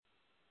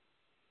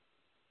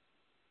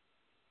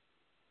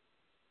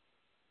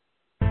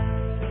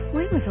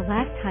was the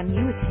last time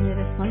you attended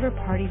a slumber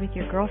party with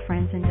your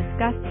girlfriends and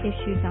discussed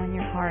issues on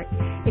your heart?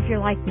 If you're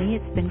like me,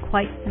 it's been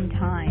quite some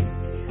time.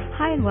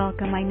 Hi and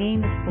welcome. My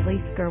name is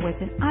Felice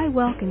Gerwitz, and I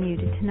welcome you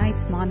to tonight's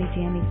Mommy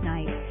Jammies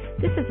Night.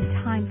 This is a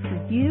time for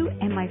you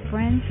and my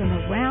friends from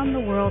around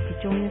the world to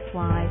join us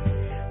live.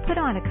 Put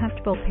on a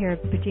comfortable pair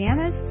of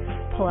pajamas,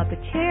 pull up a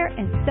chair,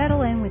 and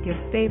settle in with your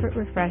favorite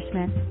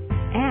refreshment,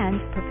 and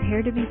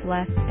prepare to be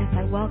blessed as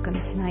I welcome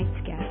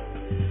tonight's guest.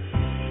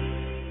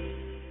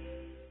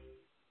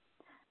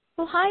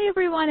 Well, hi,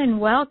 everyone, and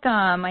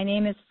welcome. My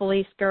name is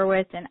Felice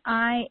Gerwitz, and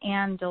I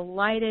am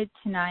delighted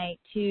tonight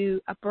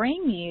to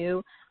bring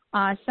you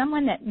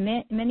someone that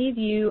many of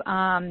you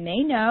may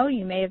know.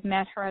 You may have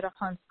met her at a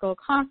homeschool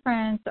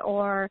conference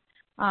or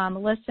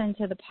listened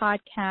to the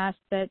podcast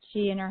that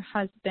she and her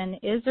husband,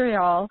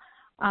 Israel,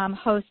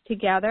 host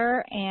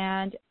together.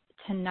 And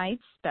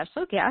tonight's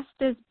special guest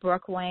is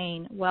Brook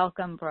Wayne.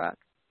 Welcome, Brook.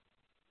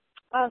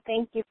 Oh,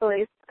 thank you,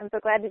 Felice. I'm so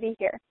glad to be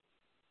here.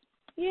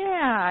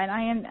 Yeah,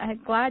 and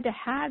I'm glad to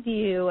have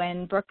you.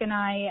 And Brook and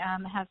I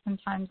have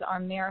sometimes our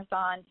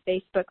marathon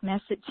Facebook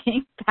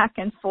messaging back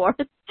and forth.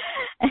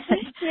 And,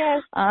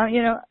 yes.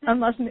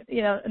 Unless,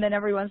 and then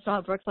every once in a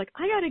while Brook's like,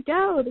 I got to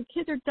go. The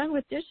kids are done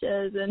with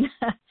dishes. And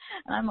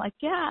I'm like,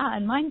 yeah,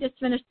 and mine just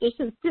finished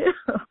dishes too.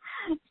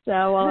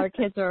 So while our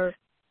kids are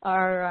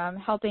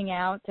helping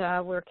out,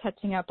 we're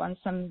catching up on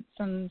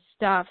some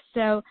stuff.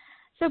 So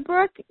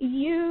Brook,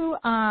 you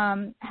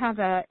have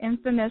an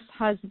infamous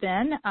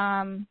husband.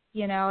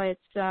 It's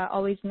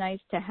always nice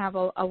to have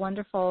a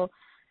wonderful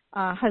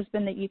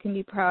husband that you can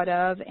be proud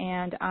of.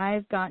 And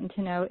I've gotten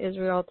to know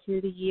Israel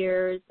through the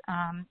years.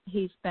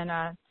 He's been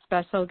a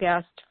special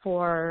guest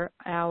for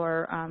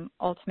our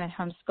Ultimate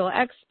Homeschool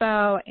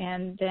Expo.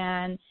 And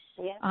then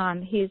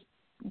he's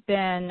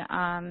been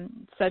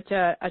such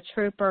a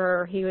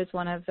trooper. He was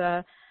one of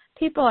the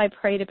people I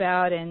prayed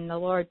about, and the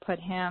Lord put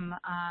him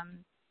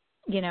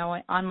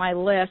on my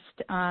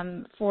list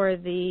for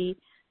the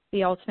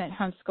Ultimate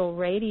Homeschool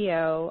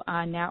Radio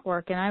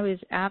Network, and I was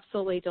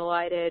absolutely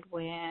delighted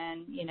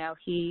when,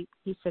 he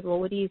said, well,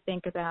 what do you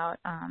think about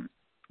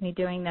me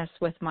doing this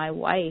with my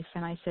wife?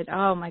 And I said,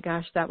 oh my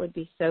gosh, that would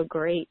be so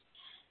great.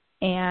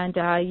 And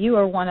you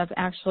are one of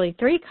actually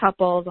 3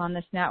 couples on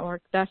this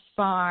network thus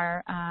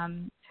far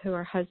who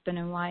are husband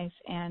and wife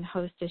and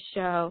host a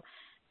show.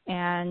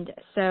 And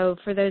so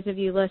for those of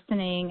you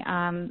listening,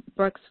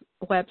 Brook's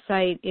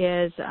website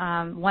is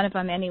one of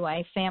them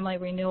anyway,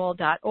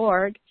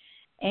 familyrenewal.org.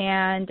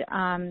 And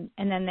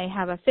then they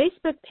have a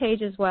Facebook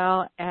page as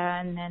well,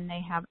 and then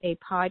they have a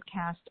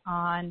podcast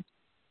on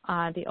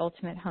the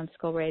Ultimate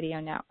Homeschool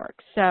Radio Network.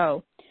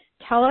 So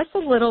tell us a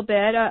little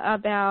bit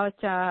about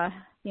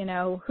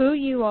who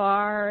you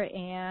are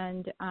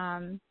and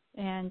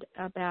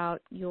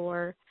about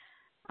your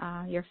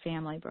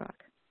family, Brook.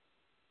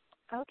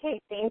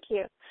 Okay, thank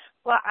you.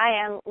 Well,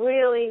 I am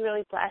really,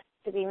 really blessed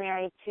to be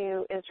married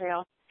to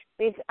Israel.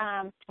 We're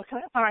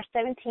coming up on our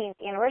 17th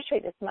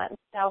anniversary this month,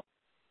 so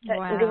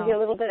that gives you a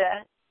little bit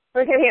of,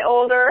 we're getting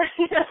older,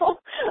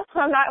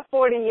 I'm not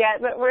 40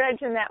 yet, but we're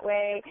edging that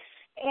way.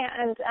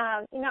 And,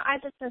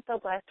 I've just been so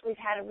blessed. We've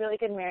had a really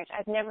good marriage.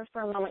 I've never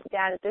for a moment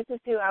doubted this is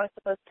who I was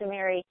supposed to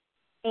marry,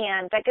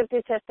 and that gives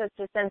you just a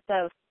sense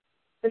of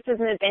this is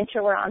an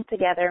adventure we're on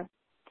together.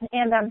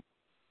 And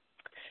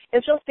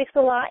Israel speaks a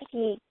lot.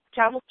 He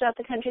travels throughout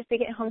the country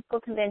speaking at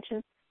homeschool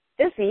conventions.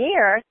 This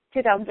year,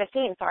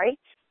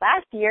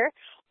 last year,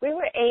 we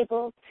were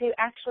able to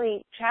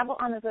actually travel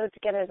on the road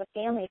together as a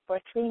family for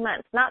 3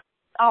 months. Not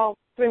all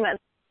 3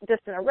 months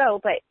just in a row,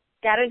 but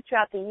scattered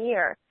throughout the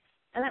year.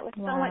 And that was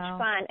so much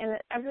fun. And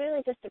I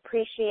really just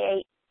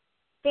appreciate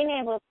being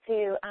able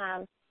to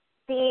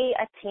be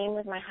a team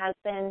with my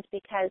husband,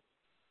 because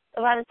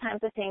a lot of times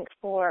I think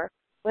for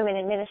women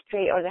in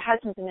ministry or their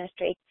husbands in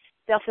ministry,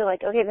 they'll feel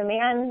like, okay,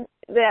 the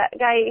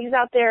guy, he's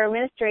out there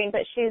ministering,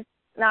 but she's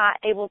not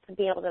able to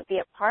be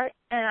a part.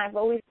 And I've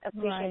always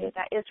appreciated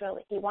that Israel.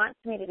 He wants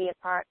me to be a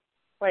part.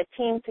 We're a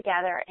team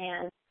together.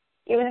 And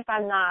even if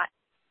I'm not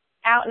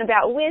out and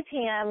about with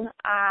him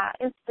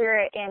in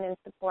spirit and in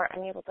support,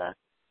 I'm able to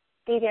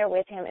be there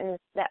with him in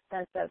that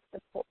sense of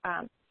support,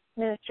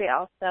 ministry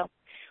also.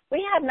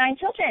 We have 9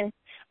 children.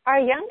 Our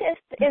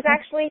youngest is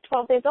actually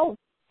 12 days old.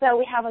 So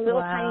we have a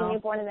little tiny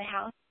newborn in the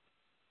house.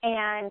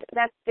 And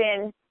that's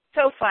been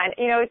so fun.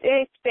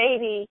 Each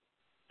baby,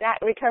 that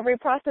recovery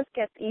process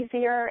gets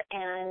easier,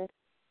 and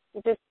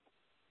you just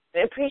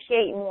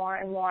appreciate more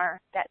and more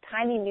that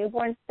tiny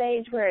newborn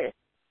stage where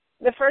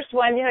the first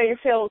one, you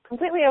feel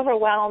completely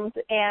overwhelmed,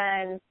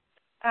 and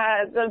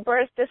the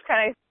birth just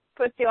kind of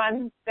puts you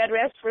on bed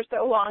rest for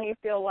so long. You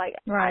feel like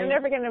I'm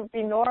never going to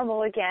be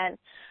normal again.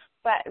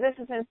 But this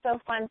has been so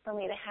fun for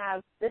me to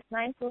have this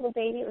 9th little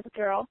baby. It was a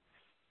girl,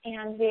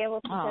 and be able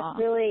to just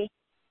really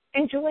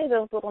enjoy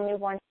those little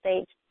newborn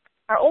stage.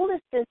 Our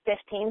oldest is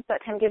 15, so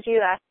that kind of gives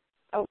you a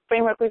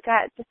framework. We've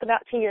got just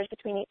about 2 years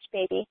between each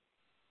baby.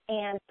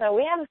 And so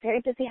we have a very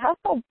busy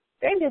household,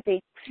 very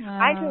busy.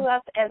 I grew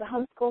up as a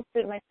homeschool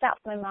student myself.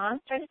 My mom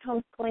started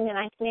homeschooling in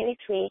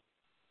 1983,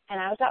 and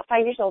I was about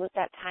 5 years old at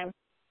that time.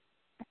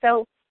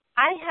 So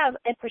I have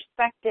a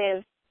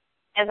perspective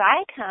as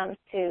I come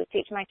to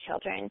teach my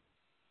children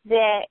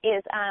that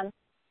is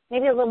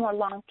maybe a little more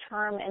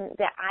long-term, and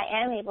that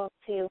I am able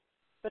to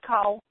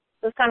recall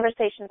those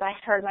conversations I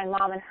heard my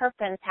mom and her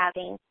friends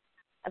having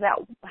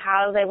about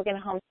how they were going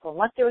to homeschool,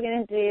 what they were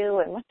going to do,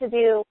 and what to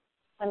do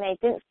when they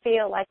didn't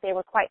feel like they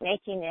were quite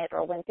making it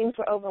or when things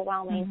were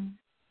overwhelming,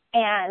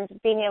 and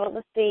being able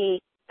to see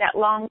that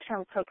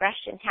long-term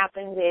progression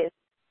happen with,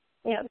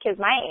 kids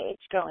my age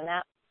growing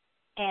up.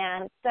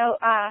 And so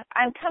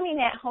I'm coming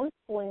at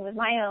homeschooling with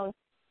my own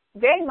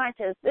very much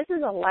as this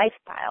is a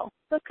lifestyle.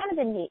 So it's kind of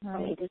been neat for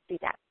me to see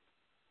that.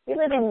 We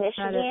live in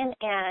Michigan,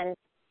 and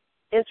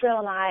Israel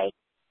and I,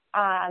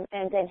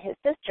 and then his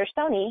sister,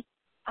 Sony,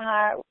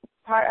 are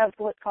part of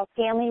what's called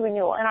Family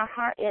Renewal. And our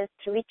heart is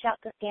to reach out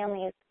to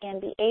families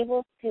and be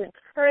able to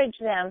encourage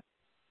them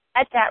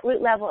at that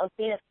root level of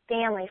being a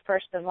family,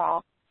 first of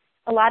all.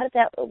 A lot of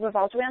that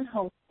revolves around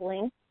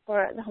homeschooling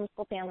for the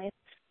homeschool families,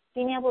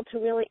 being able to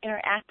really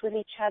interact with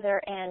each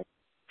other and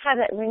have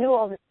that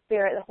renewal of the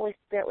Spirit, the Holy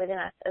Spirit within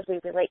us as we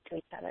relate to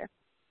each other.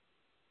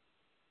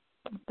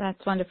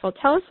 That's wonderful.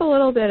 Tell us a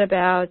little bit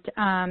about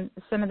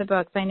some of the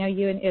books. I know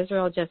you and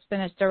Israel just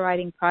finished a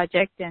writing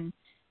project, and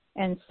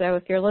so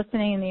if you're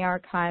listening in the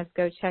archives,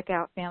 go check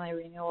out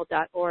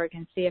familyrenewal.org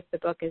and see if the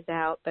book is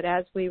out. But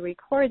as we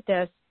record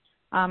this,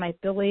 I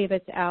believe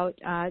it's out.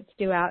 It's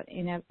due out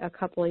in a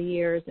couple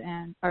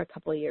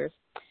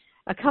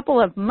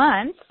of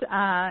months.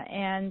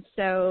 And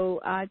so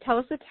tell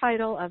us the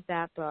title of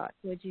that book,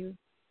 would you?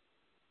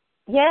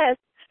 Yes.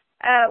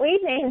 We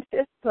named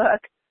this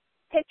book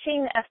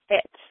Pitching a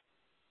Fit,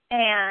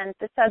 and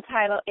the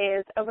subtitle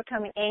is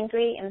Overcoming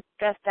Angry and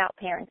Stressed Out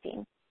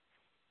Parenting.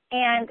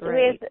 And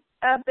with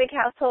a big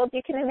household,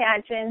 you can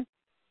imagine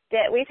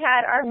that we've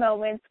had our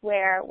moments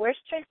where we're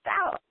stressed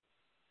out.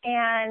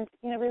 And,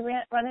 we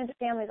run into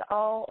families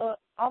all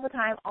the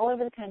time, all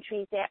over the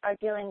country that are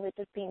dealing with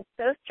just being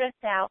so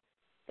stressed out.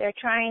 They're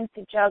trying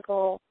to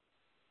juggle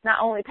not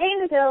only paying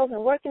the bills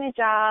and working a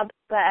job,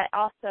 but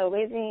also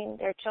raising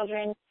their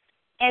children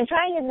and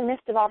trying in the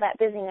midst of all that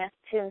busyness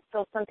to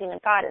instill something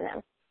of God in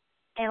them.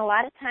 And a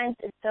lot of times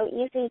it's so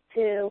easy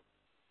to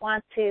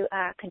want to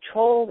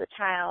control the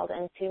child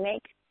and to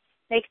make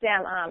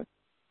them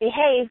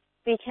behave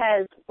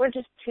because we're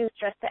just too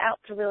stressed out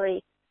to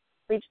really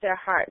reach their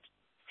heart.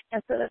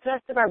 And so the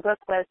thrust of our book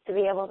was to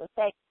be able to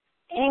say,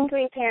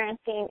 angry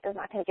parenting is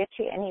not going to get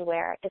you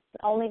anywhere. It's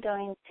only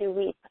going to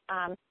reap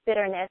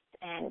bitterness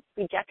and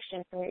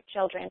rejection from your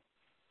children.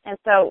 And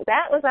so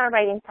that was our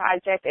writing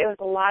project. It was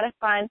a lot of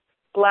fun,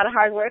 a lot of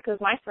hard work. It was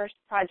my first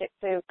project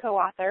to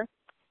co-author.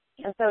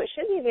 And so it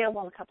should be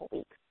available in a couple of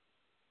weeks.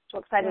 So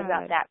excited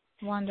about that.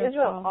 Wonderful.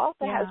 Israel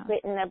also has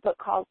written a book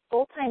called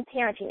Full-Time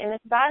Parenting. And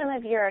at the bottom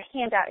of your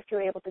handout, if you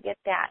were able to get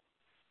that,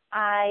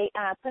 I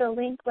put a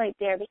link right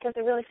there because I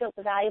really feel it's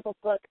a valuable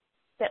book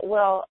that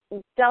will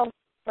delve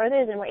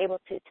further than we're able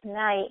to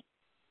tonight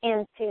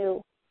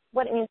into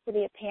what it means to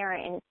be a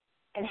parent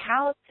and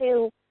how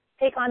to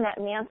take on that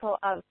mantle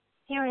of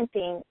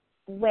parenting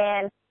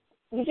when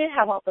you do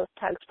have all those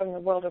tugs from the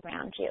world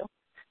around you,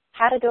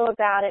 how to go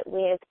about it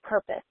with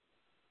purpose.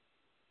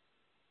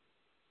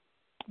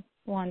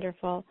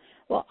 Wonderful.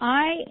 Well,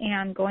 I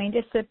am going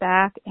to sit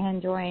back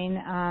and join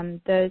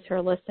those who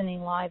are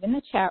listening live in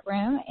the chat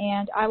room,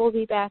 and I will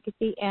be back at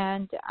the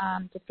end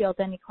to field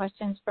any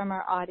questions from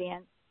our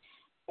audience.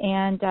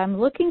 And I'm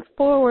looking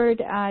forward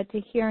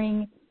to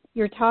hearing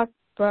your talk,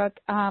 Brooke.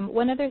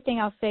 One other thing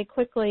I'll say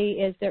quickly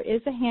is there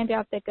is a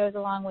handout that goes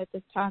along with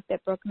this talk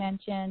that Brooke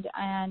mentioned,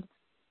 and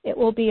it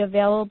will be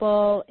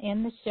available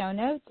in the show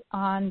notes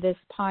on this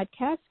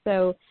podcast.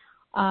 So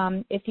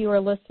if you are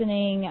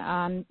listening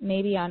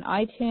maybe on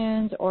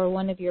iTunes or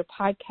one of your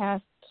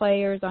podcast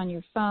players on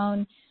your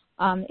phone,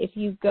 if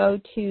you go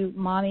to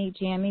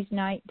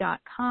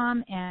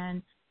mommyjammiesnight.com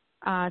and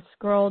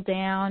scroll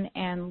down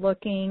and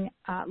look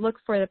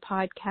for the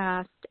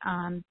podcast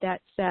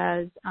that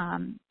says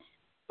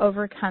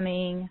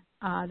Overcoming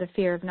the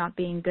Fear of Not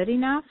Being Good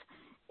Enough.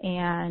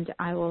 And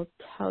I will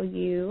tell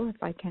you,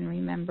 if I can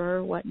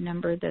remember, what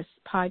number this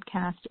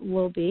podcast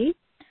will be,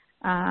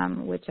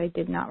 which I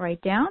did not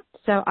write down.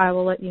 So I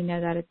will let you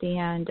know that at the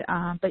end.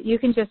 But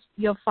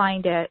you'll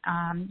find it.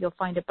 You'll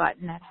find a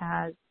button that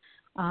has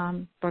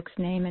Brooke's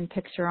name and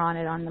picture on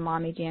it on the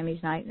Mommy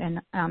Jammies Night. And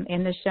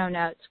in the show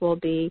notes will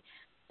be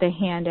the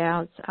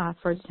handouts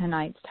for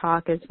tonight's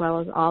talk, as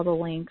well as all the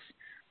links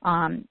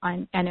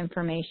and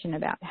information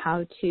about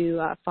how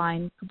to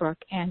find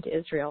Brooke and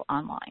Israel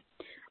online.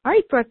 All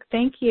right, Brooke,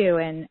 thank you,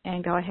 and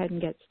go ahead and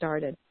get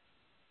started.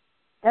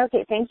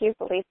 Okay, thank you,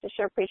 Felicia.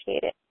 Sure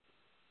appreciate it.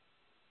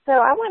 So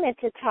I wanted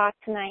to talk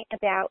tonight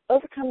about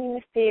overcoming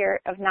the fear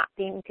of not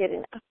being good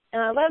enough.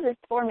 And I love this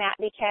format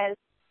because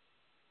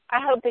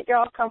I hope that you're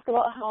all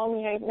comfortable at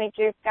home. Maybe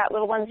you've got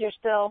little ones you're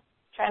still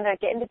trying to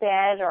get into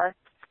bed or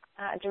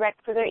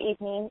direct for their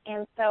evening.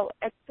 And so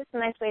it's just a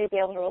nice way to be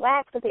able to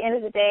relax at the end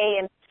of the day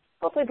and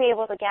hopefully be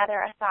able to gather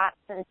our thoughts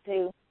and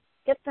to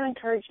get some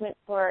encouragement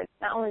for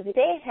not only the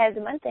day ahead,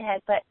 the month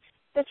ahead, but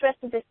this rest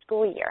of this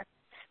school year.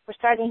 We're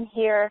starting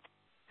here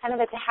kind of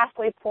at the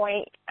halfway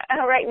point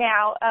right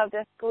now of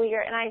the school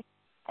year. And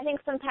I think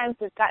sometimes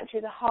we've gotten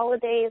through the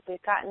holidays,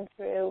 we've gotten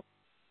through,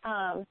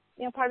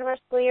 part of our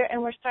school year,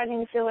 and we're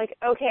starting to feel like,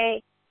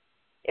 okay,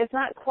 it's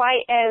not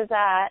quite as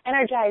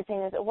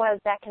energizing as it was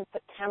back in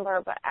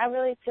September, but I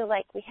really feel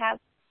like we have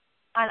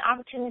an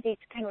opportunity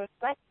to kind of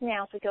reflect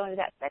now as we go into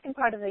that second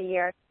part of the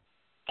year.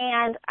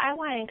 And I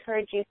want to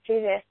encourage you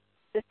through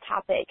this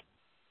topic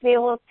to be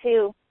able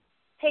to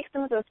take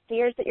some of those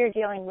fears that you're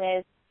dealing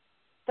with,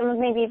 some of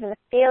maybe even the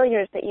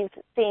failures that you've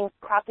seen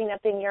cropping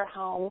up in your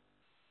home,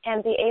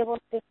 and be able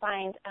to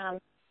find some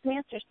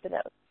answers to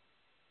those.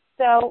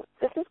 So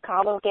this is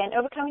called, again,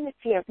 Overcoming the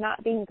Fear of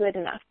Not Being Good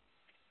Enough.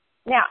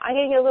 Now, I'm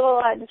going to give you a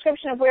little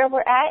description of where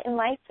we're at in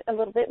life a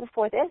little bit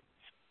before this,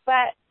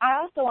 but I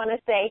also want to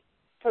say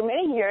for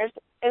many years,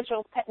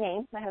 Israel's pet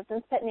name, my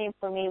husband's pet name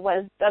for me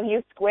was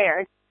W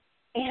squared,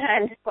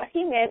 and what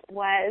he meant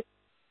was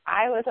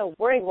I was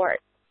a worrywart.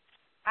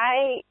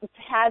 I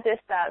had this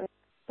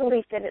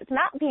belief that it's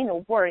not being a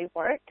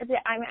worrywart,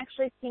 that I'm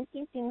actually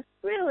thinking things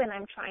through and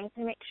I'm trying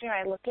to make sure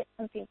I look at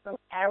something from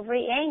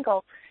every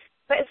angle.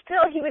 But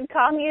still, he would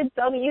call me a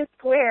W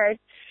squared.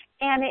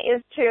 And it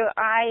is true.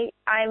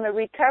 I'm a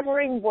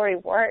recovering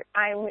worrywart.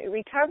 I'm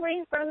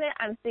recovering from it.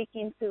 I'm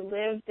seeking to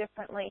live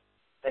differently.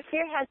 But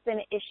fear has been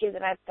an issue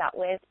that I've dealt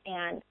with,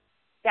 and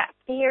that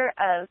fear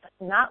of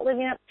not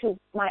living up to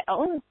my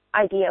own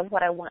idea of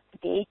what I want to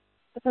be,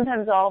 but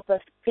sometimes all the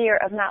fear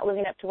of not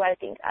living up to what I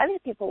think other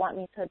people want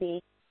me to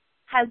be,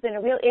 has been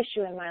a real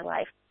issue in my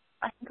life.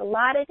 I think a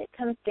lot of it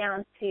comes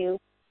down to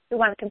we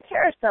want to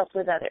compare ourselves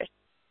with others.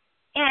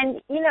 And,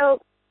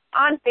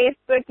 on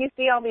Facebook you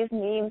see all these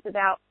memes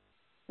about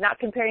not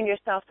comparing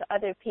yourself to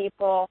other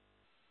people,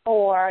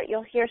 or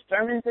you'll hear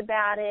sermons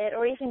about it,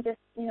 or even just,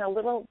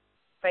 little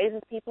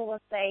phrases people will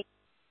say,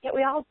 yet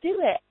we all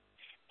do it.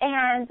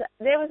 And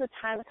there was a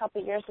time a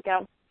couple of years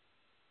ago,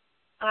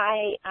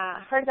 I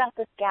heard about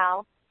this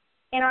gal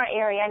in our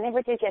area. I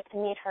never did get to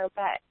meet her,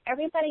 but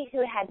everybody who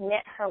had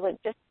met her would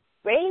just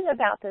rave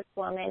about this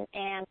woman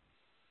and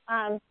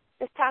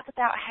just talk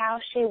about how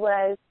she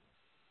was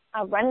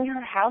running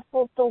her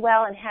household so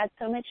well and had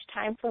so much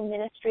time for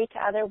ministry to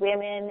other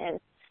women, and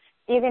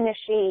even if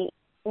she,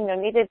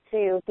 needed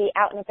to be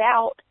out and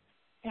about,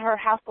 her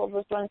household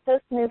was run so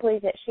smoothly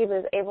that she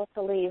was able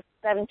to leave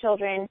 7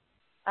 children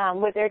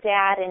with their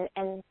dad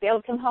and be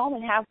able to come home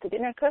and have the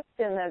dinner cooked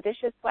and the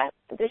dishes swept,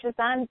 the dishes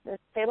done, the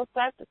table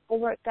swept, the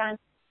schoolwork done.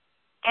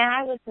 And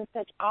I was in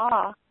such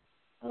awe.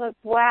 I was like,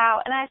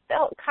 wow. And I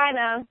felt kind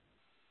of,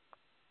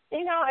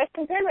 I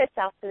compared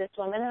myself to this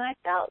woman, and I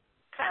felt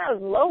kind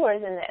of lower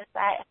than this.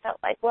 I felt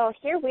like, well,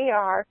 here we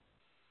are.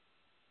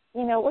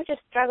 We're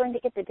just struggling to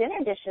get the dinner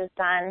dishes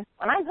done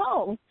when I'm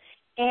home.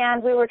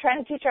 And we were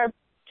trying to teach our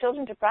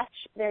children to brush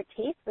their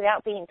teeth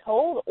without being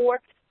told, or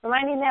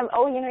reminding them,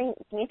 you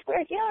need to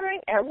wear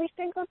deodorant every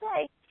single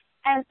day.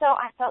 And so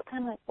I felt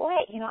kind of like, boy,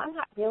 I'm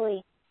not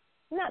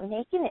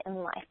making it in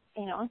life.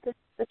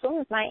 This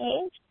woman's my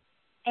age,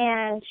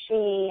 and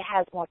she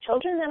has more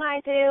children than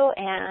I do,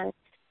 and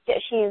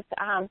she's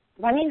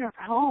running her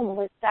home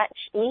with such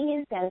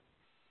ease and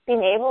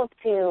being able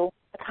to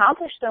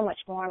accomplish so much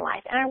more in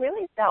life. And I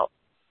really felt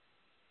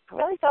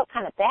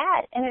kind of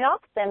bad. And it all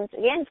stems,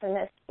 again, from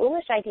this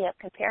foolish idea of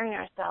comparing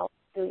ourselves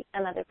to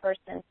another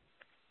person.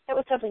 That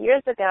was several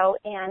years ago,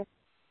 and,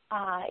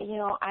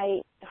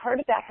 I heard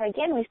about her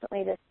again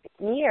recently this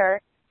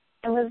year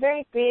and was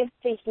very grieved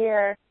to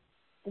hear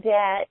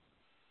that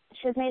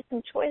she's made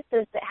some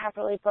choices that have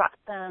really brought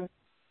some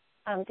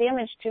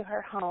damage to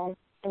her home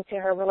and to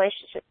her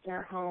relationships in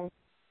her home.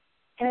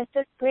 And it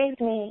just grieved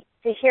me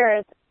to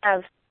hear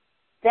of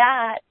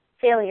that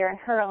failure in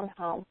her own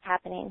home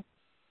happening.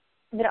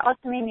 But it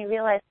also made me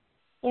realize,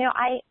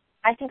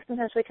 I think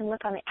sometimes we can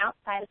look on the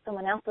outside of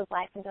someone else's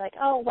life and be like,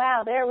 oh,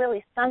 wow, they're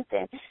really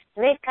something.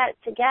 They've got it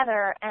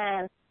together.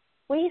 And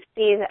we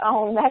see the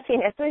own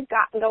messiness we've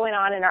got going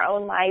on in our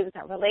own lives,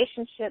 in our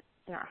relationships,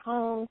 in our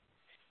homes.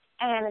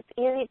 And it's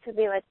easy to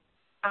be like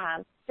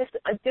just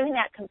doing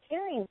that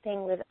comparing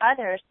thing with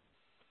others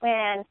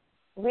when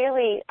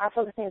really our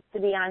focus needs to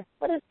be on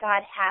what does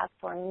God have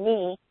for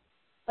me?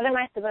 What am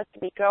I supposed to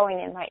be growing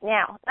in right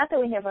now? Not that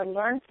we never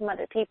learn from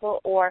other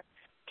people or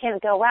can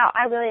go, wow,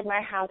 I really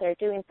admire how they're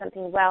doing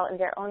something well in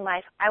their own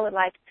life. I would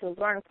like to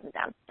learn from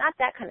them. Not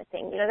that kind of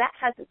thing. That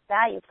has its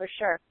value for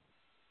sure.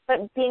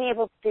 But being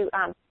able to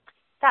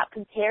stop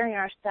comparing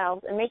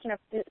ourselves and making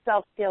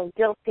ourselves feel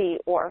guilty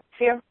or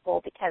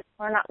fearful because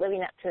we're not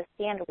living up to the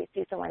standard we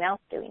see someone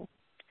else doing.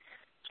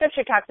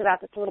 Scripture talks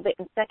about this a little bit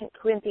in 2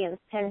 Corinthians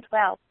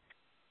 10:12,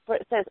 where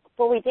it says,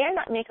 for we dare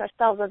not make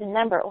ourselves of the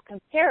number or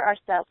compare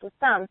ourselves with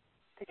some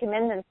to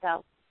commend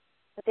themselves,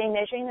 but they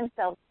measuring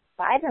themselves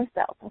by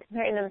themselves and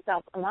comparing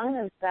themselves among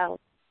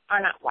themselves are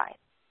not wise.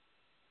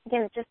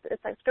 Again,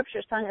 it's like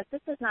Scripture's telling us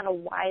this is not a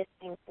wise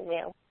thing to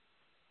do.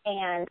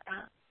 And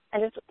I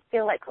just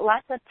feel like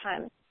lots of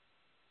times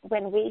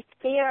when we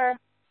fear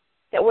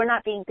that we're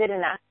not being good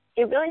enough,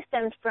 it really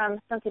stems from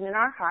something in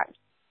our hearts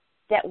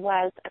that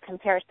was a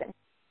comparison.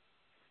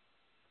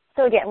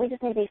 So again, we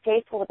just need to be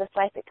faithful with this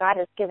life that God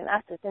has given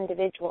us as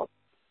individuals.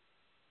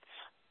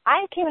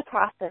 I came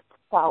across this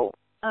quote,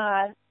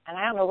 and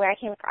I don't know where I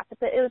came across it,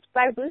 but it was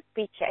by Ruth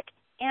Beachick,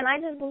 and I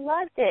just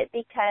loved it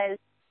because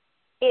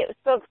it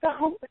spoke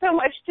so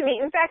much to me.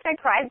 In fact, I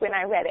cried when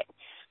I read it.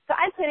 So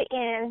I put it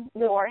in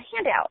your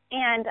handout,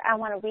 and I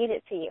want to read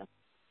it to you.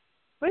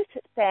 Ruth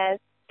says,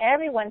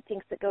 everyone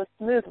thinks it goes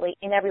smoothly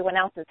in everyone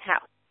else's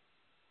house,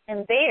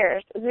 and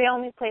theirs is the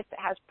only place that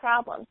has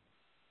problems.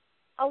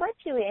 I'll let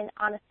you in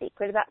on a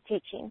secret about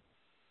teaching.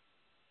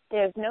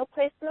 There's no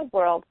place in the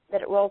world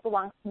that it rolls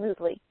along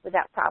smoothly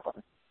without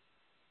problems.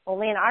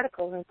 Only in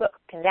articles and books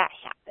can that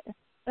happen.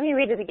 Let me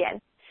read it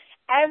again.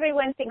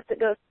 Everyone thinks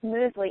it goes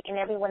smoothly in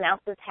everyone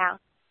else's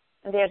house,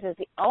 and theirs is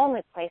the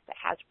only place that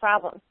has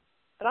problems.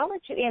 But I'll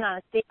let you in on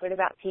a secret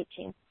about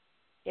teaching.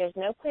 There's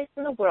no place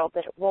in the world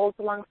that it rolls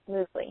along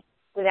smoothly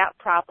without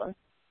problems.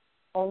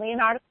 Only in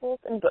articles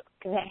and books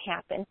can that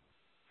happen.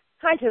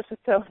 I just was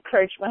so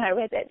encouraged when I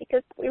read that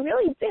because we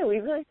really do. We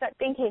really start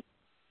thinking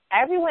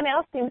everyone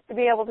else seems to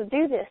be able to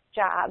do this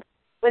job,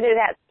 whether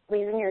that's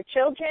raising your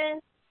children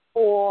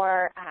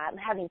or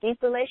having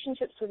deep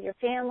relationships with your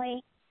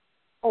family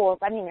or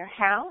running your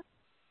house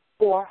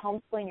or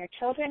homeschooling your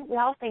children. We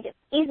all think it's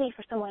easy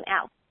for someone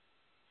else.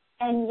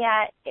 And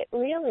yet it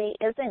really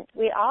isn't.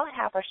 We all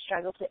have our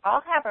struggles. We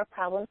all have our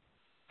problems.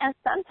 And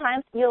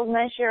sometimes you'll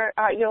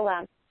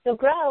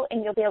grow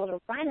and you'll be able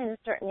to run in a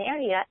certain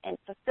area and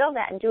fulfill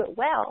that and do it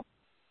well.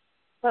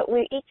 But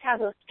we each have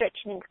those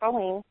stretching and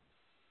growing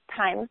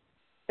times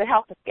that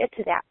help us get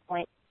to that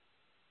point.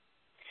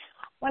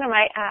 One of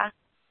my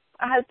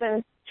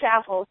husband's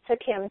travels took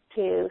him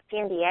to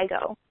San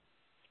Diego,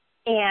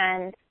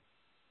 and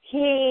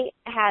he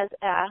has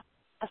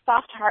a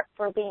soft heart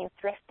for being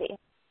thrifty.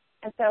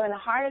 And so in the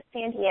heart of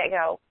San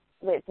Diego,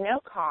 with no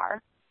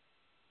car,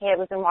 he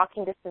was in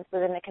walking distance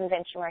within the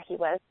convention where he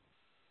was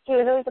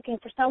always looking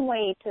for some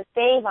way to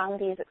save on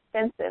these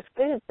expensive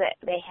foods that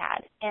they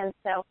had. And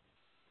so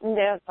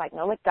there's like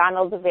no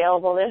McDonald's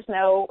available. There's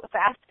no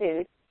fast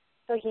food.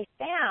 So he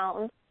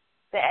found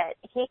that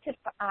he could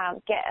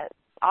get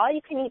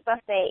all-you-can-eat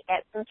buffet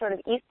at some sort of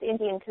East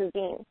Indian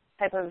cuisine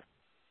type of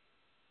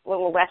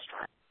little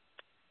restaurant.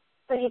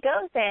 So he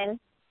goes in,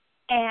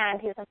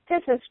 and he's like,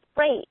 this is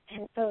great.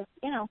 And so,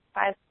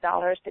 $5,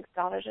 $6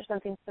 or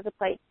something for the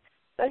plate.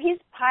 So he's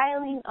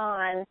piling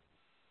on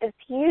this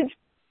huge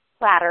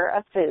platter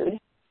of food.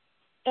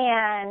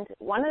 And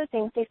one of the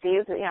things he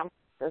sees,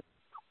 this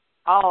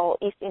all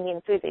East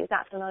Indian food that he's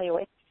not familiar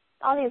with,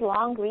 all these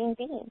long green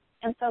beans.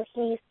 And so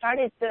he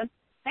started to,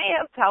 hey,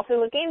 that's healthy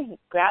looking. He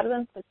grabs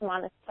them, puts them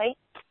on his plate,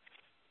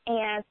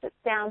 and sits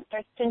down,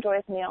 starts to enjoy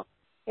his meal.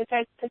 He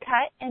starts to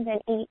cut and then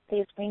eat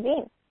these green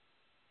beans.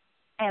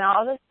 And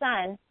all of a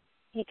sudden,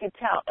 he could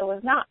tell it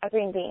was not a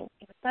green bean.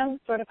 It was some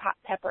sort of hot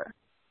pepper.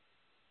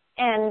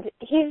 And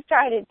he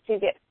started to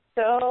get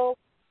so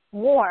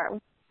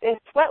warm. His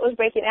sweat was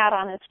breaking out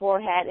on his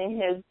forehead, and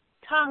his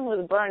tongue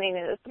was burning,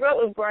 and his throat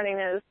was burning,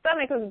 and his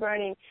stomach was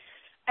burning.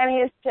 And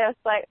he was just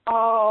like,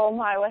 oh,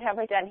 my, what have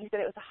I done? He said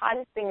it was the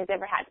hottest thing he's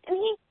ever had. And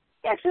he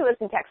actually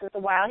lived in Texas a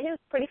while. He was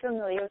pretty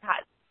familiar with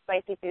hot,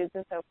 spicy foods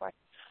and so forth.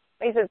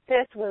 But he said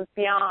this was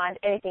beyond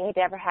anything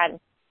he'd ever had.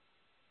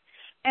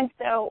 And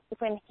so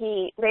when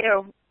he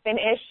later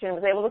finished and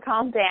was able to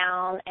calm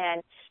down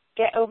and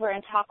get over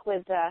and talk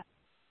with the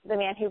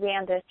man who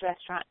ran this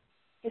restaurant,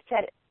 he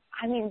said,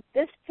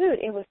 this food,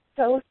 it was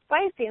so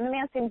spicy. And the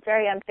man seemed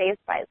very unfazed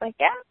by it. Like,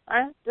 yeah,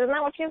 isn't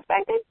that what you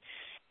expected?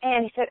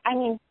 And he said,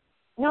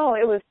 no,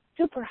 it was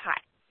super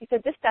hot. He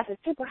said, this stuff is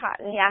super hot.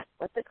 And he asked,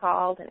 what's it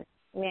called? And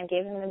the man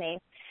gave him the name.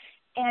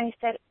 And he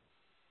said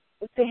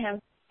to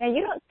him, now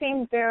you don't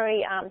seem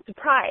very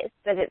surprised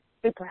that it's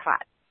super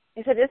hot.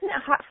 He said, isn't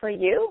it hot for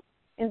you?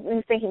 And he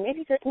was thinking,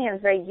 maybe this man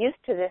is very used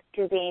to this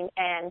cuisine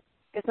and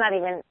it's not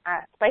even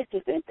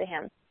spicy food to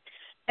him.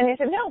 And he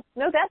said, no,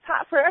 that's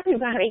hot for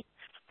everybody.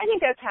 I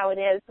think that's how it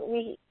is.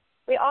 We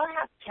all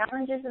have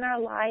challenges in our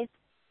life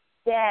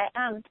that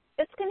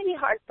it's going to be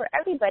hard for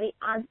everybody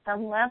on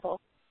some level.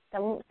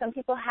 Some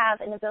people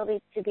have an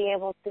ability to be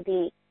able to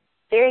be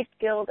very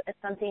skilled at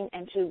something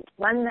and to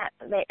run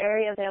the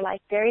area of their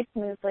life very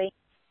smoothly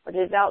or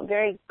to develop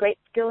very great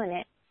skill in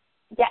it.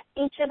 Yet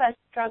each of us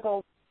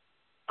struggles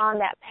on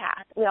that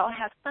path. We all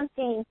have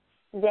something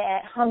that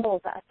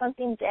humbles us,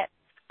 something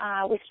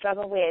that we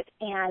struggle with,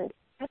 and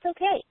that's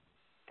okay.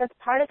 That's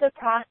part of the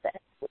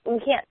process. We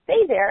can't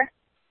stay there.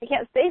 We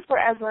can't stay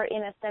forever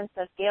in a sense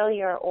of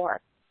failure or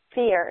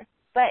fear,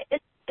 but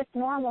it's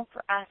normal for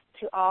us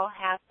to all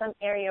have some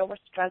area we're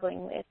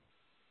struggling with.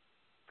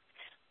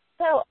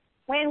 So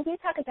when we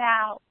talk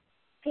about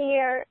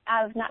fear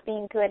of not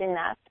being good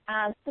enough,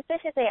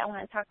 specifically I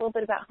want to talk a little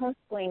bit about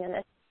homeschooling in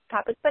this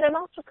topic, but I'm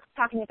also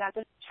talking about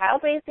just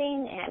child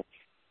raising and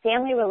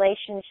family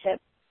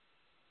relationships.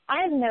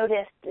 I've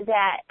noticed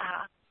that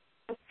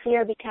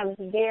fear becomes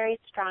very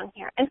strong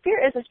here, and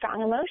fear is a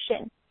strong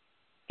emotion.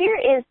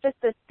 Fear is just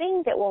the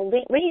thing that will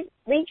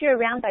lead you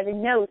around by the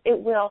nose. It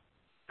will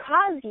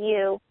cause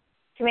you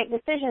to make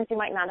decisions you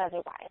might not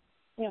otherwise.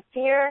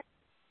 Fear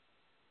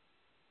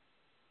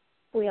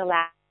we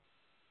allow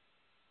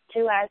to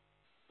us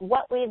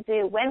what we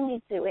do, when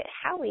we do it,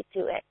 how we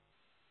do it.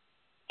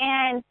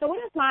 And so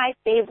one of my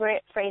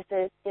favorite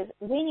phrases is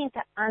we need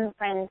to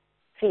unfriend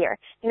fear.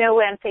 You know,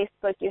 when on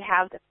Facebook you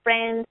have to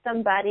friend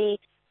somebody,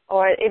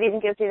 or it even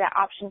gives you that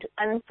option to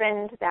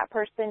unfriend that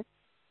person.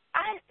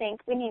 I think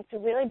we need to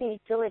really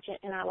be diligent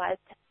in our lives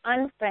to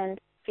unfriend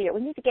fear.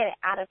 We need to get it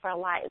out of our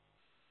lives,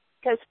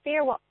 because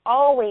fear will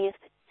always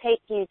take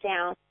you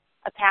down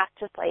a path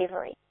to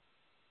slavery.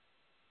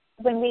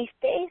 When we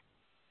face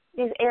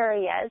these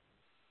areas,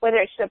 whether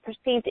it's a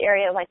perceived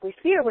area like we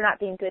fear we're not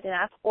being good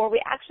enough, or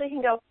we actually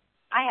can go,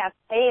 I have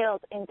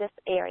failed in this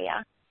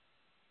area,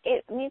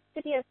 it needs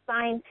to be a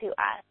sign to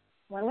us.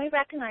 When we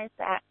recognize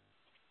that,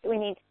 we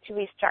need to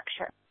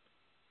restructure.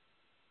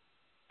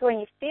 So when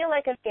you feel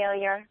like a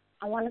failure,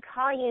 I want to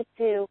call you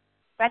to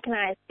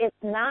recognize it's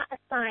not a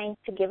sign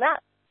to give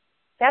up.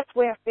 That's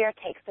where fear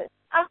takes us.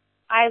 Oh,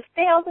 I've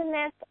failed in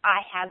this.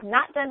 I have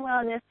not done well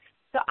in this,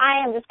 so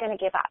I am just going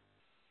to give up.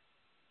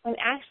 When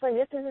actually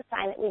this is a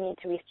sign that we need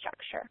to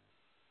restructure.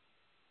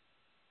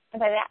 And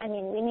by that I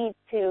mean we need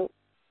to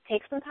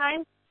take some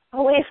time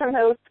away from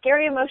those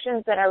scary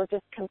emotions that are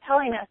just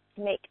compelling us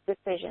to make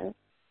decisions.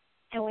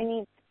 And we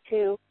need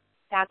to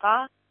back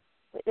off.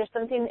 There's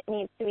something that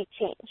needs to be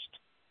changed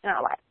in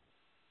our life.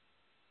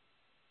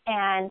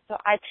 And so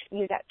I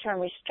use that term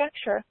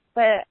restructure.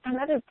 But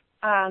another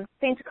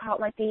thing to call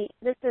it might be,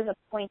 this is a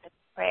point of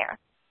prayer.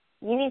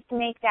 You need to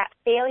make that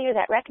failure,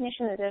 that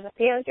recognition that there's a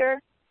failure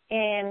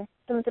in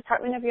some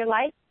department of your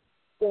life,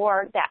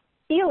 or that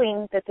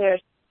feeling that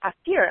there's a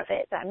fear of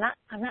it, that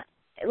I'm not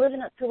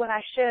living up to what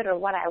I should or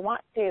what I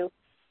want to,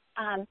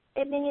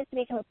 it needs to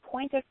become a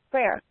point of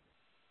prayer.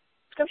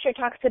 Scripture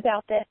talks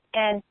about this,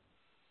 and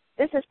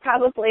this is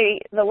probably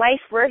the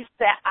life verse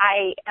that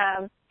I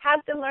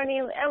have been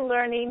learning, am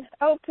learning,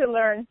 hope to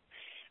learn,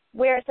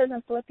 where it says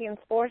in Philippians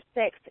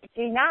 4:6,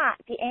 do not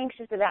be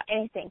anxious about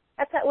anything.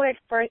 That's that word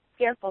for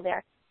fearful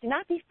there. Do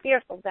not be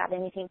fearful about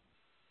anything,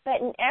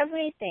 but in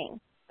everything,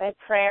 by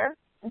prayer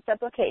and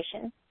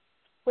supplication,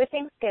 with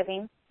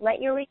thanksgiving,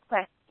 let your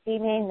requests be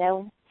made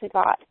known to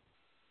God.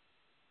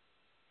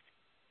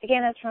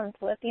 Again, that's from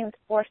Philippians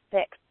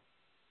 4:6.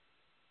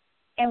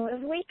 And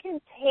if we can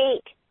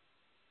take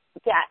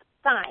that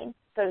sign,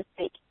 so to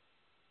speak,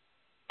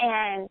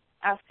 and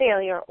a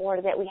failure, or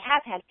that we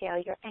have had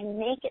failure, and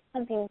make it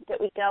something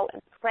that we go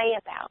and pray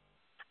about,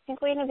 I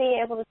think we're going to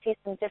be able to see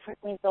some different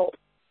results.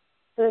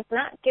 So it's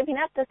not, giving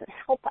up doesn't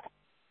help us.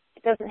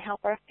 It doesn't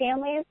help our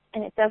families,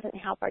 and it doesn't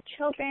help our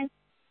children.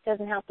 It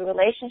doesn't help the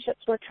relationships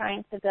we're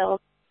trying to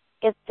build.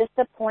 It's just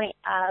a point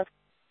of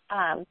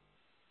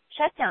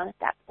shutdown at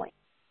that point.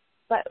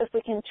 But if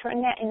we can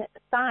turn that in a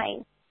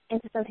sign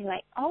into something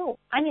like, oh,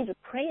 I need to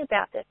pray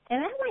about this,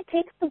 and that might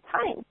take some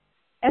time.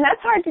 And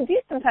that's hard to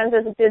do sometimes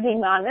as a busy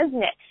mom,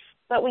 isn't it?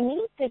 But we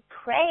need to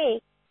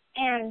pray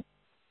and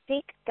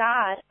seek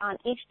God on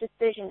each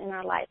decision in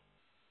our life,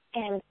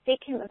 and seek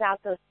Him about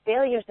those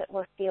failures that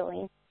we're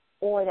feeling,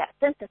 or that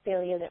sense of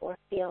failure that we're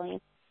feeling,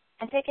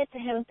 and take it to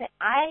Him and say,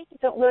 I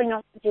don't really know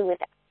what to do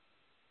with it.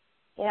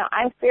 You know,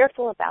 I'm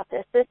fearful about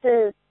this. This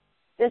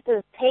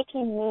is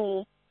taking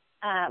me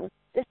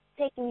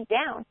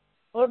down.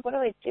 Lord, what do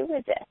I do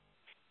with this?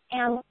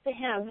 And look to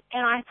Him.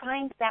 And I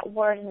find that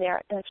word in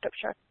there in the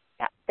Scripture,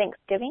 that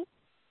thanksgiving,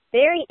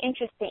 very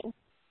interesting.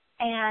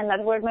 And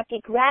the word might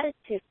be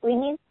gratitude. We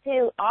need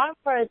to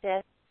offer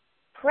this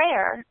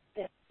prayer,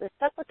 this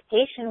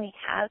supplication we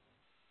have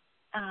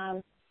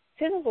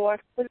to the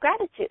Lord with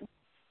gratitude.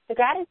 The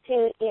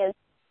gratitude is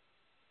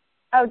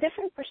a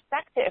different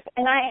perspective,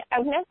 and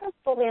I've never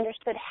fully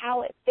understood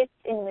how it fits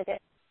in with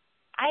it.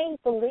 I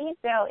believe,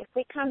 though, if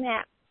we come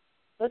at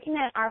looking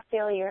at our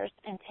failures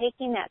and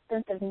taking that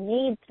sense of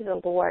need to the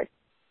Lord,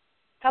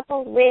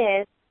 coupled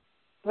with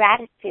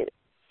gratitude,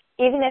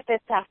 even if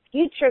it's a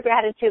future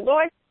gratitude,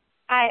 Lord,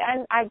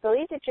 I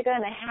believe that you're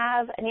going to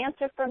have an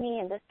answer for me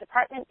in this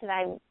department that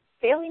I'm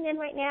failing in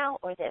right now,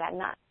 or that I'm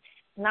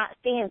not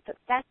seeing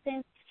success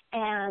in,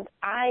 and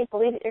I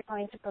believe that you're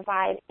going to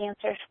provide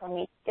answers for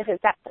me. If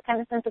it's that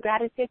kind of sense of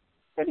gratitude,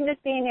 then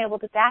just being able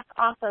to back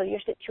off of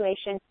your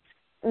situation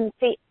and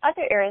see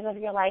other areas of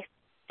your life,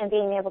 and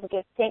being able to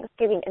give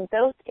thanksgiving in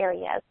those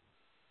areas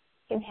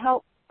can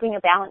help bring a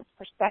balanced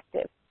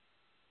perspective.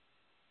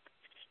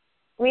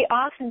 We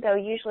often, though,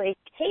 usually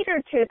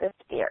cater to this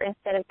fear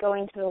instead of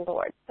going to the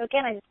Lord. So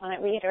again, I just want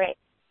to reiterate,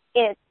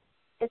 it's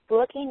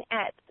looking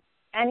at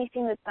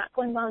anything that's not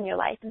going well in your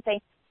life and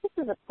saying, this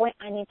is a point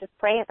I need to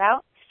pray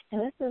about, and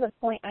this is a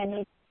point I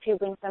need to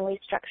bring some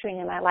restructuring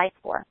in my life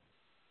for.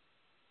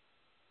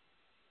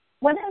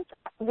 One of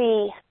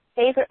the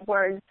favorite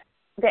words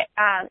that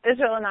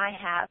Israel and I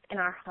have in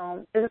our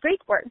home is a Greek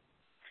word.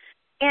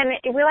 And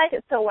we like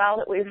it so well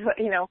that we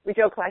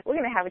joke like, we're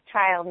going to have a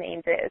child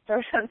named this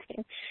or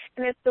something.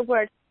 And it's the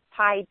word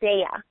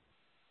paideia.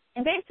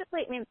 And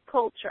basically it means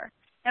culture.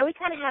 Now we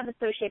kind of have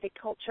associated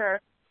culture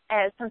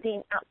as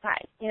something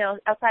outside,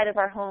 outside of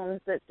our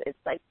homes. It's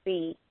like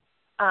the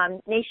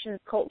nation's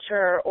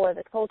culture, or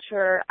the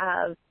culture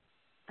of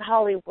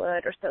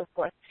Hollywood or so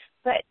forth.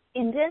 But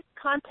in this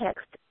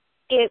context,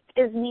 it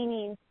is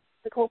meaning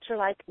the culture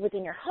like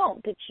within your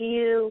home.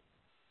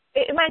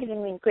 It might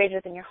even mean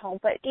greater than your home,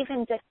 but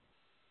even just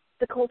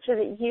the culture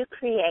that you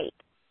create.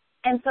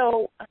 And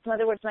so some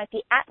other words might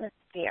be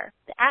atmosphere,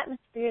 the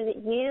atmosphere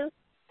that you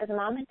as a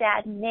mom and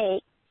dad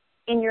make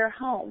in your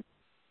home.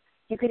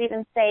 You could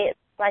even say it's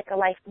like a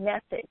life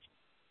message.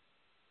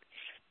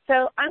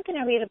 So I'm going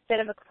to read a bit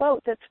of a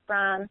quote that's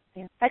from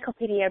the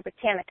Encyclopedia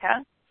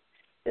Britannica.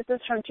 This is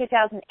from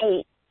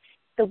 2008.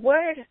 The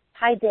word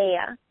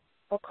paideia,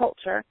 or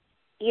culture,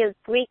 is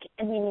Greek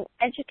and meaning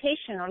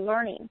education or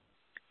learning.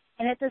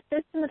 And it's a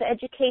system of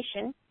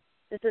education,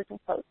 this is in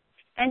quotes,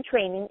 and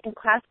training in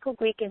classical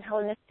Greek and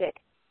Hellenistic,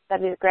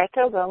 that is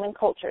Greco-Roman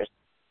cultures,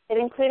 that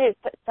included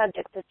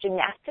subjects of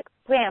gymnastics,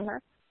 grammar,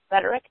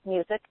 rhetoric,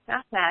 music,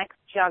 mathematics,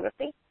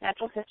 geography,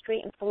 natural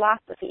history, and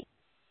philosophy.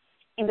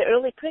 In the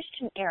early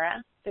Christian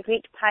era, the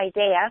Greek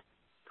paideia,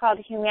 called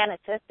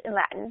humanitas in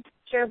Latin,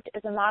 served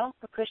as a model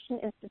for Christian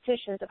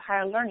institutions of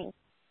higher learning,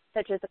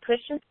 such as the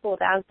Christian school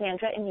of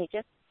Alexandria in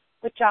Egypt,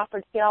 which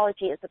offered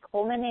theology as the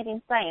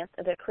culminating science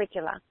of their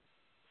curricula.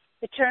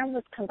 The term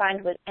was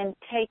combined with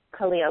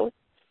enteikolios,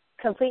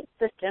 complete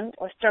system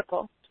or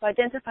circle, to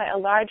identify a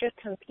larger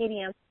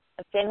compendium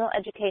of general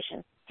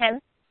education,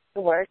 hence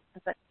the word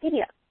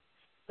encyclopedia,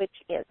 which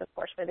is, of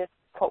course, where this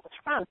quote was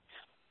from.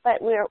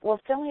 But we're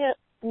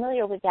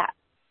familiar with that.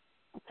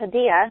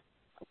 Paideia,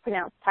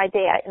 pronounced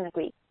paideia in the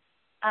Greek,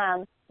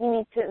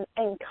 meaning to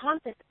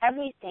encompass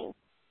everything.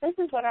 This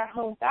is what our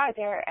homes are.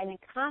 They're an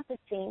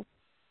encompassing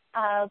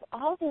of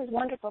all these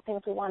wonderful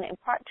things we want to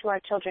impart to our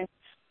children.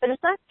 But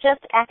it's not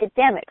just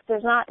academics.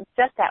 There's not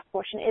just that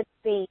portion. It's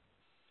the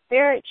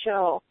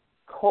spiritual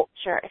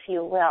culture, if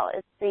you will.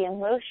 It's the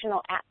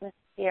emotional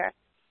atmosphere.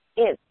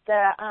 It's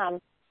the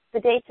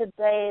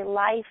day-to-day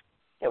life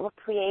that we're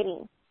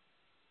creating.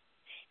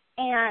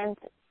 And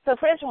so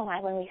for Israel and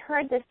I, when we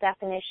heard this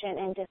definition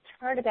and just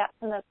heard about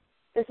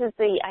this is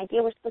the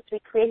idea we're supposed to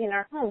be creating in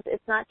our homes.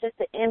 It's not just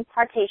the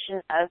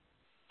impartation of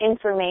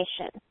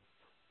information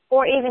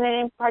or even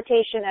an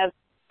impartation of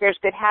there's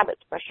good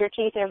habits, brush your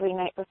teeth every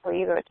night before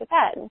you go to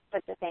bed, and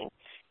such a thing.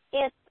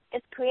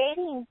 It's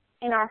creating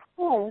in our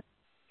homes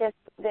this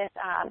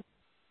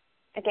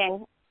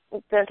again,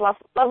 there's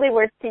lovely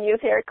words to use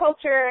here,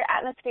 culture,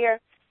 atmosphere,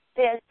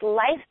 this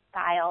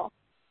lifestyle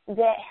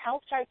that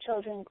helps our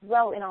children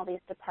grow in all these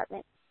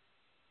departments.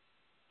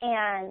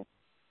 And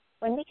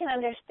when we can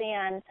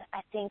understand,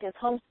 I think, as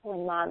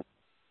homeschooling moms,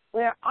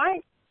 we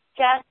aren't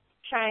just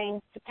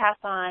trying to pass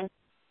on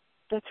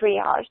the 3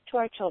 R's to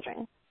our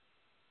children.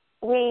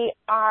 We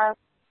are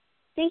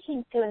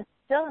seeking to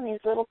instill in these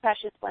little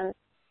precious ones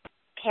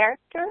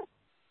character,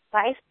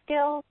 life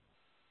skills,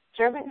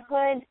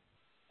 servanthood,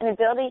 an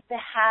ability to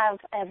have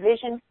a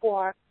vision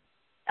for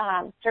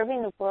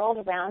serving the world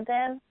around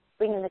them,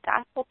 bringing the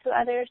gospel to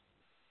others,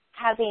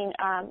 having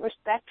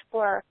respect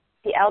for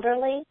the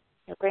elderly,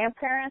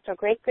 grandparents or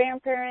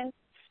great-grandparents,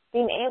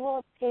 being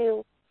able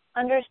to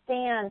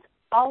understand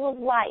all of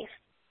life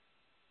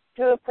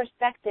through a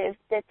perspective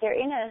that they're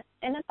in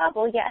a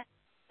bubble, yes,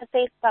 a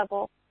safe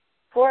bubble,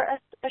 for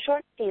a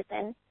short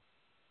season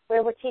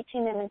where we're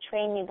teaching them and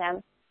training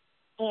them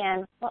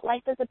and what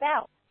life is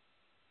about.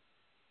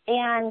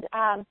 And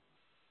I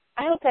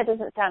hope that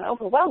doesn't sound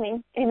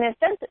overwhelming. In a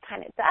sense, it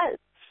kind of does.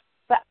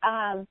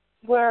 But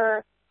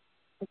we're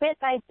bit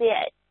by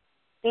bit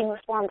being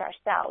reformed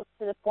ourselves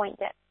to the point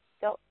that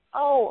go,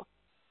 oh,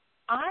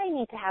 I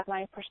need to have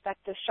my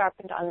perspective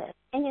sharpened on this.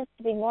 It needs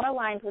to be more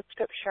aligned with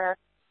Scripture,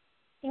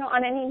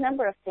 on any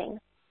number of things.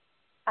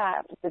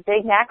 The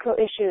big macro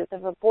issues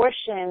of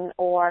abortion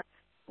or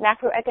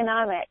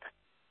macroeconomics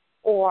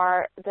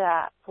or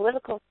the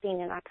political scene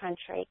in our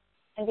country,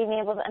 and being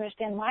able to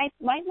understand my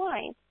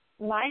mind,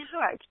 my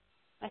heart,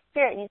 my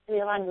spirit needs to be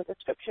aligned with the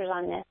Scriptures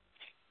on this,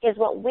 is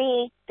what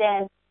we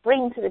then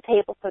bring to the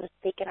table, so to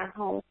speak, in our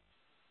homes,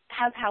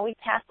 how we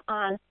pass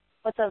on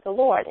what's of the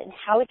Lord and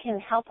how we can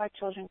help our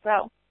children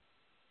grow.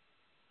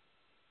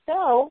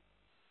 So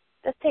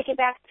let's take it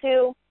back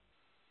to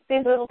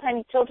these little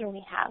tiny children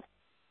we have.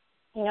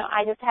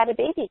 I just had a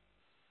baby,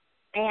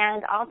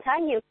 and I'll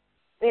tell you,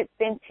 it's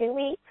been 2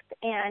 weeks,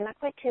 and not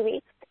quite 2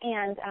 weeks,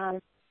 and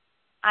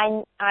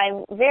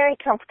I'm very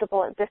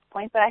comfortable at this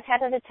point, but I've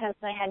had other times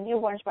when I had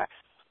newborns where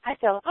I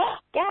feel,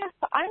 gasp,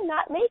 I'm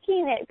not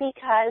making it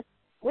because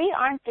we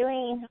aren't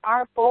doing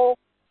our full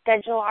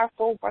schedule, our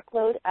full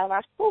workload of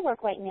our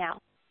schoolwork right now.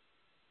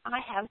 I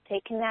have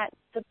taken that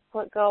to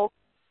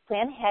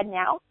plan ahead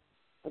now.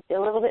 We'll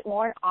do a little bit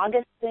more in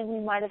August than we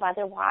might have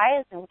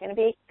otherwise, and we're going to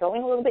be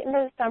going a little bit into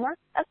the summer.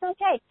 That's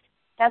okay.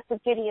 That's the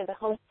beauty of the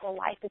homeschool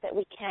life, is that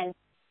we can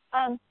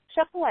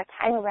shuffle our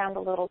time around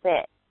a little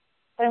bit.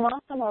 But I'm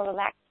also more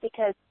relaxed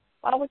because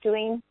while we're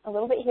doing a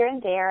little bit here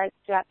and there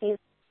throughout these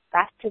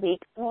last 2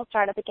 weeks, and we'll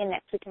start up again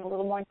next week in a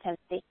little more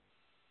intensity,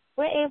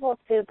 we're able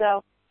to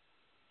go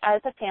as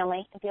a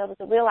family and be able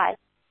to realize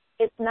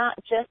it's not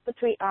just the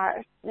 3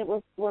 R's that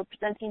we're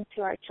presenting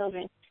to our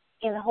children.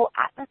 In the whole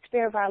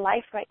atmosphere of our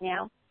life right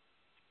now,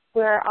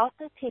 we're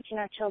also teaching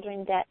our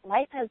children that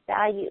life has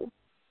value,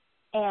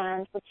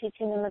 and we're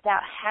teaching them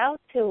about how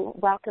to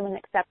welcome and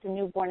accept a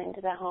newborn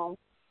into the home.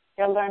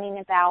 They're learning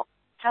about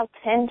how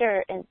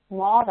tender and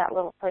small that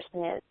little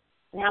person is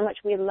and how much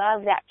we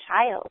love that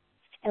child.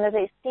 And as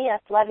they see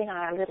us loving on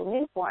our little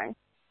newborn,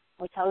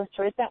 we tell them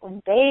stories about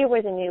when they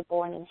were the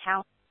newborn and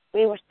how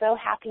we were so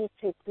happy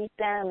to greet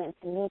them and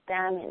to meet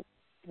them and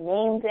to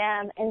name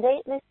them. And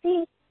they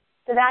see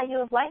the value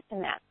of life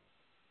in that.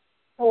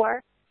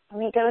 Or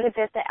when we go to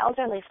visit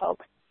elderly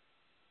folks,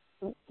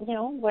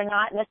 we're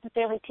not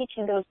necessarily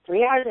teaching those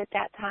 3 hours at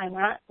that time.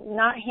 We're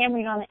not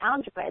hammering on the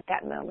algebra at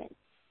that moment.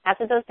 Not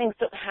that those things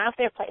don't have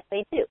their place.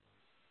 They do.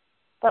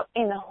 But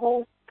in the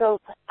whole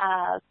scope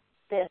of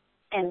this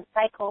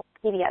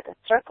encyclopedia, the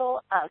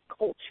circle of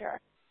culture,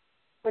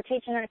 we're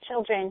teaching our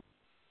children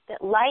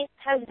that life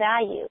has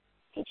value,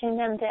 teaching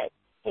them that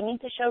they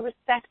need to show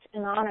respect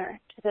and honor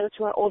to those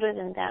who are older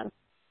than them,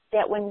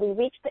 that when we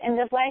reach the end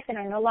of life and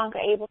are no longer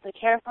able to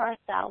care for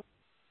ourselves,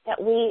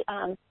 that we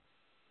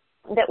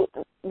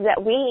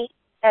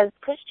as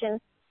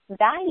Christians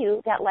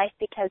value that life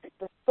because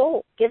it's a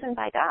soul given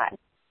by God.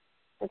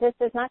 So this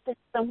is not just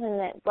something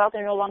that,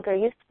 they're no longer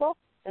useful,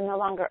 they're no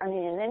longer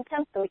earning an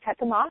income, so we cut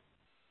them off.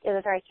 It's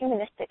a very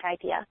humanistic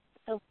idea.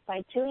 So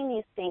by doing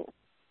these things,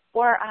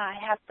 or I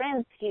have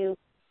friends who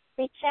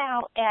reach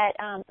out at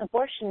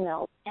abortion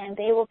mills, and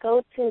they will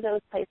go to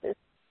those places,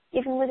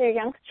 even with their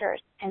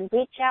youngsters, and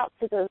reach out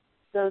to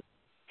those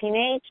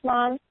teenage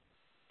moms,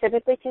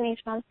 typically teenage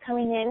moms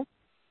coming in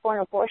for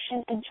an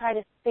abortion, and try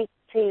to speak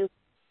to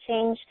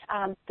change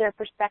their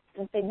perspective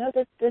and say, no,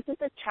 this is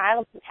a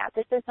child you have.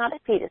 This is not a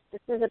fetus.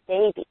 This is a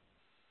baby.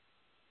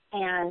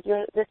 And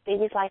this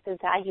baby's life is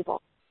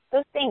valuable.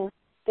 Those things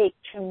speak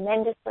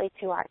tremendously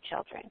to our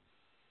children.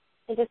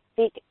 They just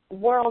speak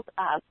worlds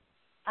of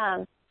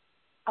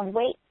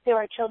weight to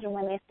our children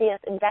when they see us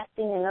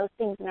investing in those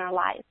things in our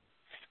lives.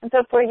 And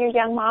so for your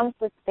young moms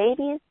with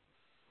babies,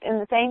 in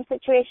the same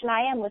situation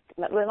I am with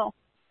little,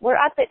 we're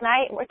up at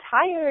night, we're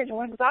tired,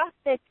 we're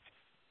exhausted.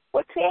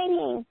 We're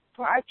creating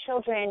for our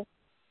children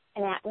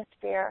an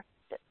atmosphere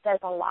that says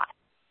a lot.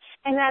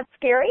 And that's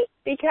scary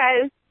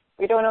because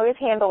we don't always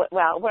handle it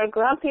well. We're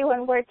grumpy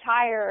when we're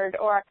tired,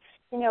 or,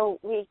 we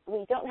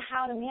don't know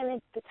how to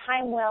manage the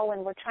time well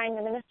when we're trying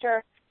to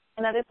minister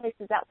in other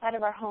places outside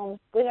of our homes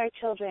with our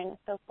children and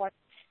so forth.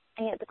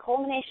 And yet the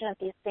culmination of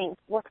these things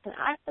works in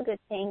us a good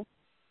thing,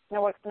 and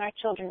it works in our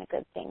children a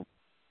good thing.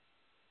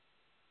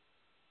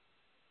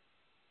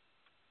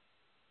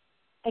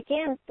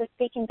 Again, so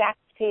speaking back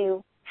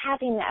to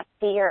having that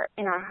fear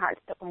in our hearts,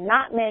 that we're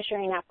not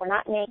measuring up, we're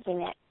not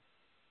making it,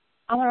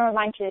 I want to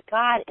remind you that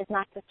God is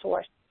not the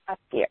source of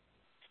fear.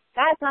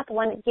 God is not the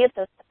one that gives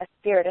us a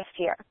spirit of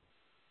fear.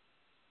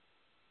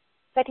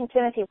 2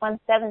 Timothy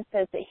 1:7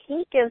 says that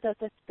He gives us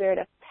a spirit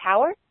of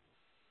power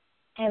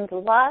and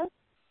love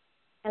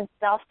and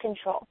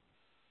self-control.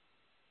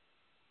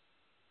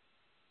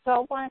 So I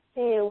want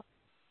to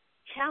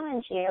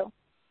challenge you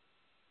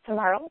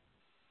tomorrow,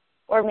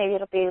 or maybe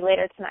it'll be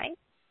later tonight,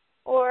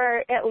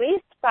 or at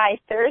least by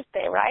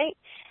Thursday, right,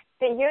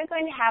 that you're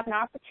going to have an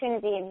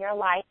opportunity in your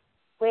life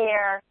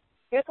where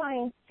you're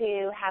going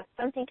to have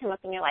something come up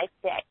in your life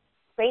that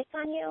grates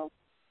on you,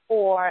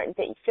 or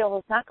that you feel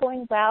is not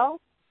going well,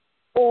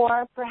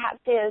 or perhaps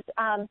is,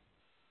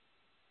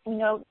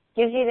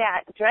 gives you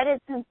that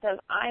dreaded sense of,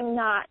 I'm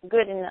not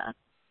good enough.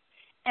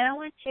 And I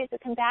want you to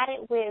combat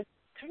it with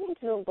turning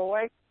to the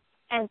Lord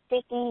and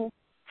thinking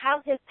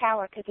how His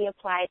power could be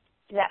applied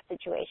to that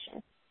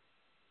situation.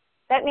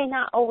 That may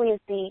not always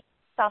be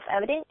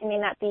self-evident. It may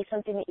not be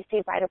something that you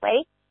see right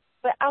away.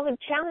 But I would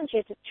challenge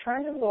you to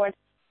turn to the Lord.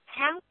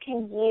 How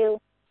can you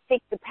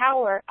take the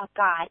power of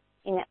God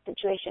in that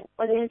situation?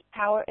 Whether His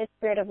power is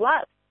spirit of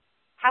love.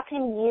 How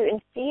can you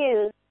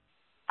infuse,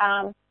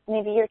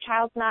 maybe your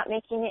child's not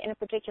making it in a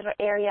particular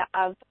area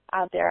of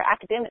their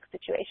academic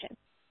situation.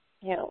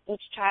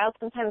 Each child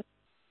sometimes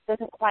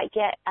doesn't quite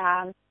get,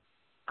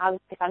 I'll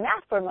stick on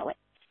math for a moment.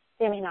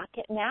 They may not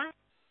get math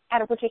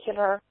at a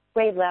particular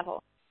grade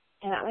level,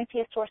 and that might be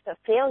a source of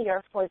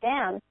failure for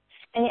them.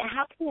 And yet,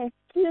 how can you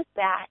infuse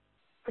that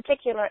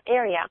particular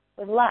area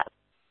with love?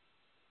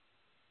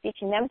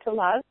 Teaching them to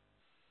love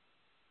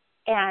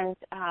and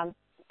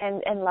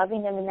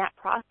loving them in that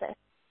process.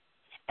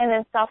 And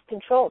then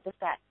self-control, just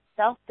that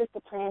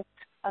self-discipline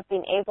of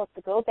being able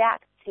to go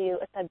back to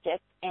a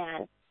subject,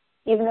 and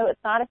even though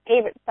it's not a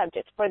favorite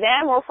subject for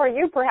them or for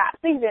you perhaps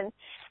even,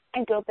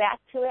 and go back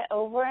to it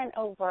over and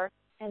over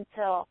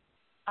until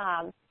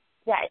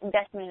that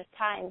investment of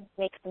time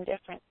makes them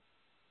different.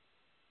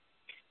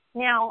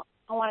 Now,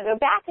 I want to go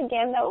back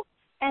again, though,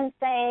 and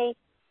say,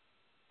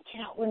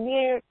 when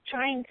we're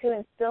trying to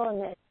instill in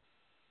this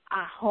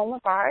home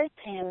of ours,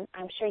 and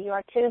I'm sure you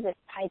are too, this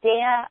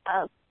idea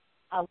of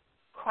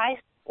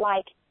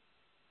Christ-like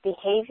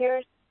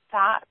behaviors,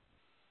 thoughts,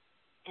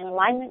 and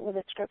alignment with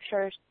the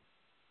Scriptures,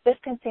 this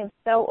can seem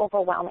so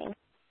overwhelming.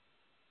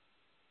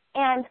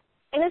 And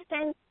in a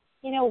sense,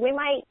 we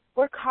might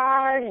work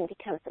hard and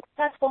become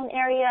successful in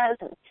areas,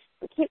 and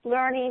we keep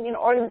learning.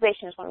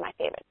 Organization is one of my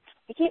favorites.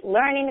 We keep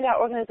learning about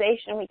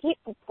organization. We keep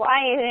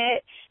applying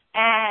it.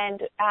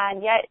 And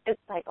yet it's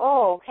like,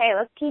 oh, okay,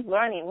 let's keep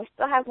learning. We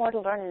still have more to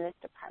learn in this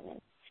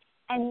department.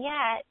 And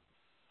yet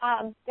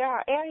there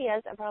are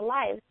areas of our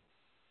lives,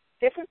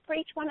 different for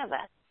each one of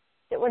us,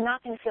 that we're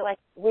not going to feel like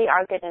we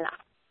are good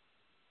enough.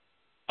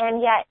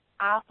 And yet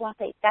I also want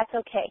to say that's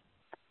okay.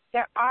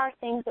 There are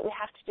things that we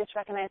have to just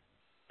recognize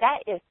that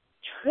is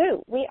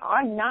true. We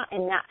are not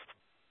enough.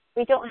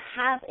 We don't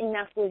have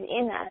enough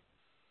within us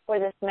for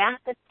this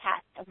massive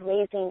task of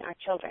raising our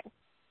children,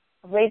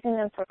 of raising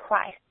them for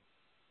Christ.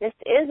 This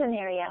is an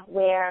area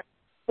where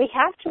we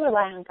have to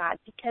rely on God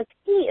because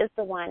He is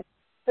the one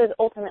who is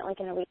ultimately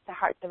going to reach the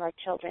hearts of our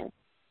children.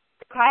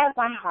 The cry of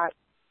my heart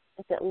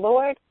is that,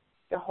 Lord,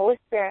 your Holy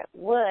Spirit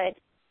would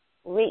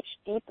reach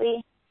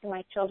deeply to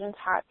my children's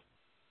hearts,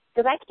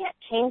 because I can't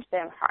change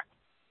their hearts.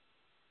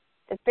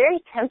 It's very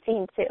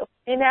tempting to.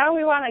 You know,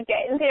 we want to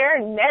get in there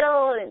and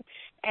meddle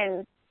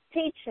and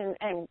teach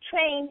and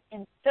train,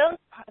 and those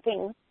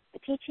things, the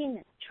teaching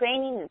and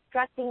training,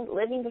 instructing,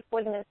 living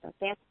before them as an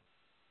example,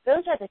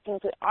 those are the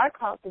things we are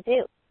called to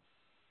do.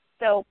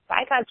 So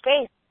by God's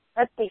grace,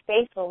 let's be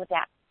faithful with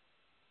that.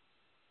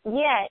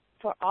 Yet,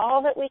 for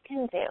all that we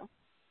can do,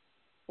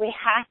 we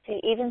have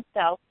to, even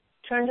so,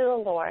 turn to the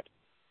Lord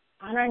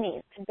on our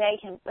knees and beg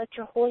Him, let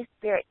your Holy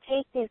Spirit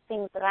take these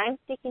things that I'm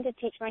seeking to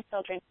teach my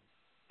children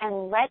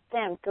and let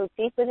them go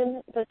deep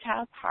within the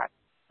child's heart.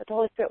 Let the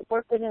Holy Spirit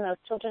work within those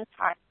children's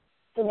hearts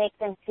to make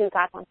them who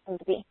God wants them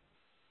to be.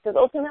 Because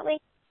ultimately,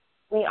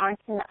 we aren't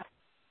enough.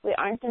 We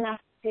aren't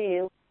enough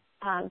to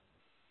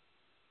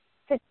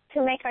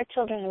make our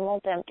children and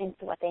mold them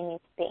into what they need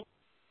to be.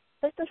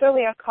 This is where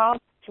we are called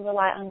to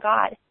rely on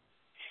God.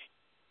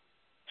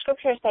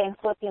 Scriptures say in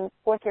Philippians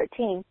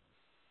 4:13,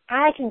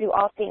 I can do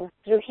all things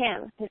through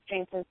Him who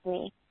strengthens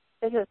me.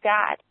 This is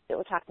God that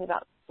we're talking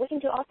about. We can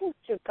do all things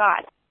through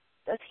God,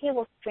 because He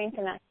will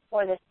strengthen us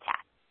for this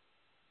task.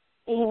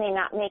 He may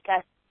not make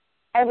us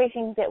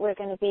everything that we're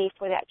going to be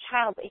for that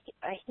child, but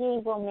He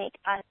will make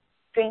us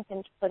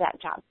strengthened for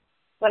that job.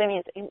 What I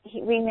mean is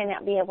we may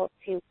not be able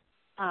to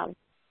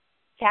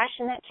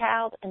fashion that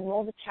child and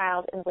mold the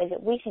child in the way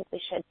that we think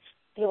we should.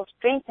 He will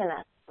strengthen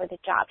us for the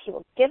job. He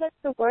will give us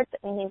the words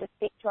that we need to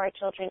speak to our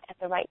children at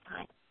the right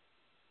time.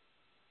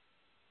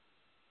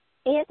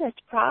 In this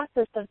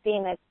process of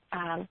being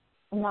a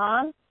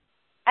mom,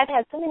 I've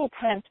had so many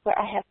times where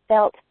I have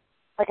felt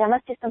like I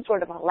must be some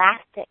sort of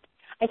elastic.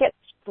 I get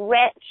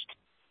stretched,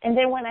 and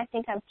then when I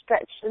think I'm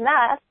stretched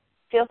enough,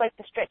 it feels like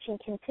the stretching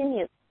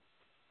continues.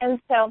 And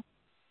so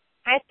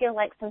I feel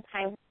like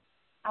sometimes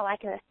I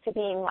liken this to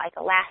being like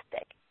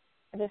elastic.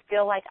 I just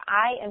feel like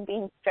I am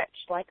being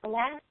stretched like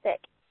elastic.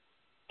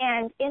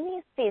 And in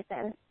these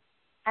seasons,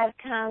 I've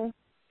come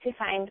to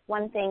find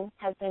one thing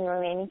has been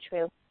remaining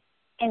true,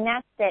 and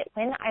that's that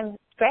when I'm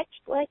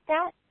stretched like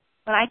that,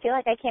 when I feel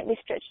like I can't be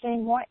stretched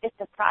anymore, it's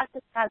the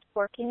process God's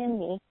working in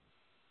me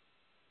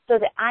so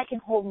that I can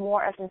hold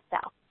more of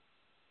Himself.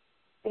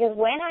 Because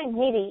when I'm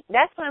needy,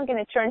 that's when I'm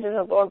going to turn to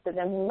the Lord with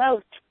the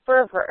most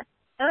fervor.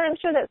 And I'm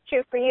sure that's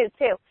true for you,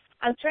 too.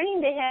 I'm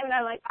turning to Him, and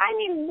I'm like, I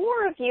need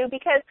more of You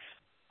because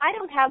I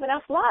don't have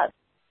enough love,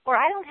 or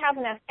I don't have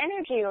enough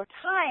energy or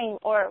time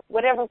or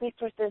whatever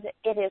resources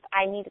it is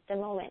I need at the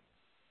moment.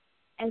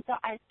 And so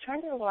I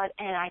turn to the Lord,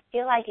 and I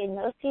feel like in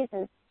those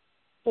seasons,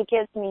 He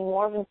gives me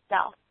more of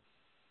Himself.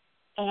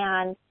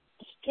 And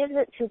He gives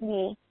it to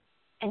me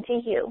and to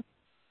you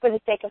for the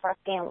sake of our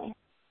family.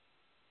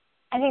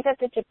 I think that's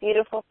such a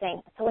beautiful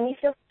thing. So when you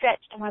feel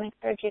stretched, I want to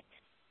encourage you,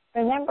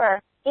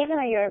 remember, even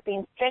though you're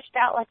being stretched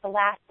out like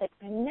elastic,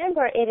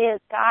 remember it is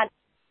God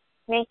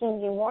making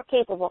you more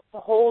capable to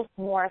hold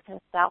more of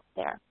Himself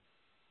there.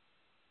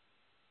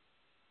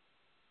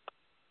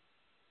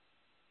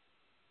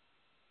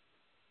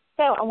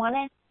 So I want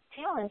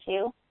to challenge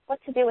you what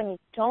to do when you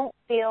don't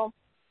feel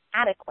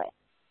adequate.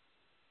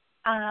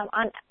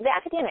 On the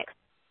academics,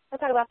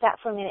 let's talk about that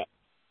for a minute.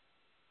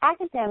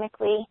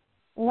 Academically,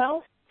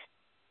 most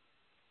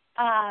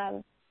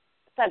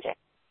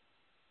subjects,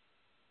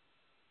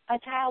 a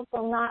child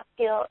will not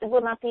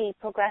be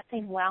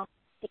progressing well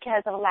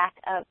because of a lack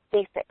of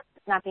basics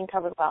not being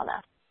covered well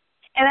enough.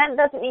 And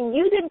that doesn't mean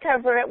you didn't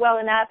cover it well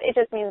enough. It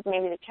just means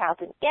maybe the child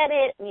didn't get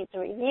it, needs a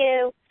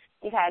review,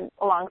 you've had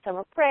a long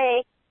summer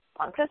break,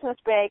 long Christmas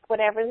break,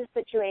 whatever the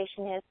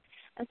situation is.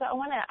 And so I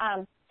want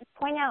to just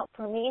point out,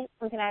 for me,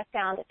 something I've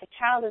found, if a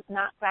child is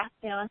not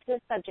grasping onto the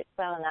subject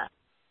well enough,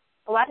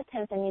 a lot of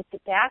times I need to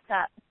back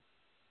up,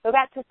 go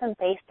back to some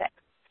basics.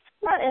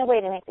 Not in a way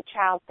to make the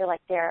child feel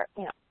like they're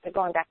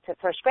going back to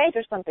first grade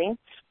or something,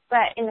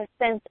 but in the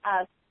sense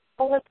of,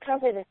 let's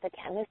cover this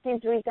again. This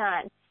needs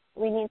redone.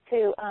 We need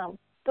to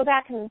go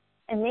back and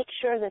make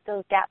sure that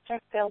those gaps are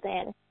filled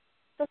in.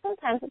 So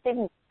sometimes it's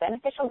even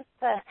beneficial just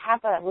to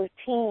have a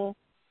routine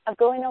of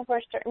going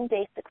over certain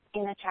basics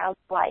in a child's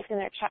life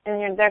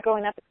and their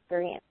growing up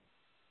experience.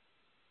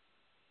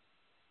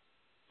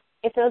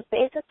 If those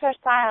basics are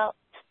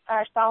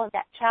solid,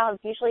 that child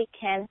usually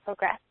can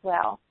progress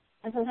well.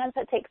 And sometimes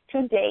that takes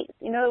 2 days.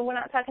 We're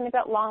not talking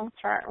about long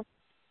term.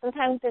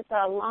 Sometimes it's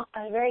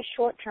a very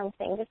short-term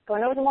thing, just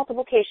going over the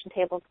multiplication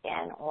tables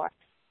again, or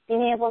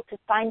being able to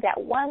find that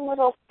one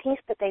little piece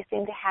that they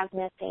seem to have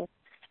missing.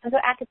 And so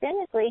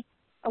academically,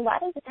 a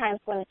lot of the times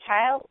when a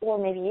child, or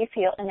maybe you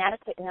feel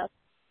inadequate in those,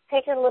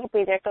 take a little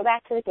breather, go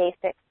back to the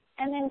basics,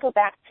 and then go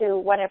back to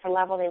whatever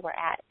level they were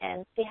at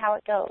and see how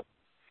it goes.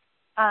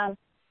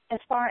 As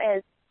far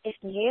as if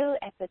you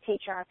as a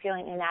teacher are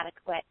feeling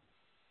inadequate,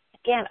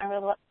 again, I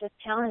would just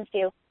challenge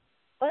you,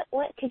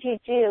 what could you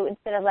do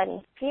instead of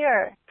letting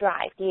fear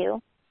drive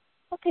you?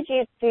 What could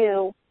you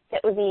do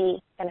that would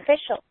be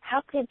beneficial?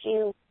 How could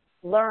you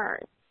learn?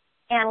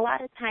 And a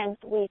lot of times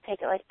we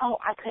take it like,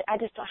 I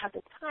just don't have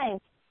the time.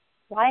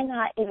 Why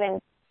not even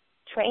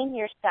train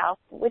yourself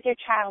with your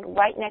child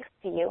right next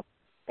to you?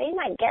 They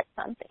might get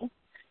something.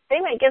 They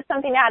might get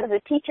something out of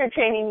the teacher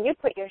training you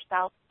put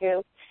yourself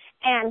through,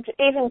 and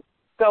even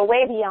go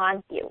way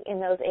beyond you in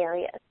those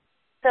areas.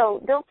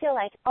 So don't feel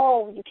like,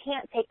 you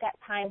can't take that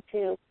time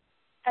to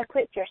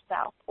equip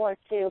yourself or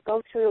to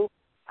go through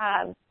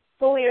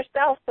school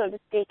yourself, so to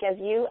speak, as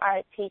you are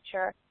a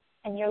teacher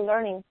and you're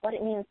learning what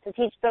it means to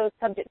teach those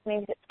subjects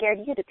maybe that scared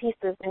you to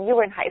pieces when you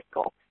were in high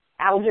school,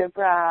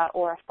 algebra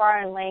or a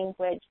foreign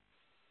language.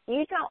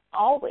 You don't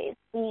always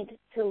need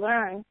to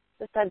learn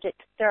the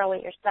subject thoroughly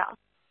yourself.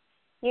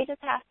 You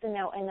just have to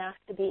know enough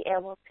to be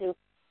able to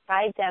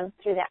guide them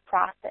through that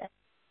process.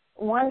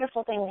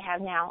 Wonderful thing we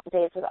have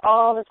nowadays with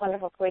all this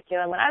wonderful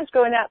curriculum. When I was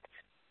growing up,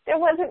 there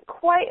wasn't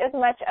quite as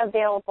much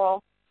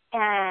available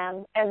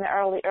in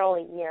the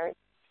early years,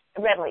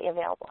 readily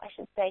available, I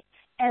should say.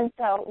 And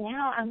so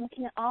now I'm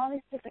looking at all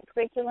these different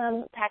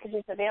curriculum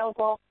packages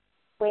available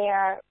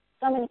where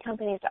so many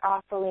companies are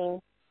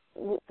offering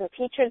the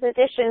teacher's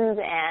editions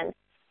and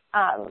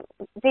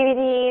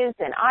DVDs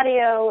and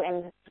audio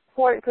and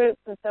support groups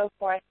and so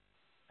forth.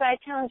 So I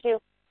challenge you,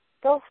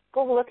 go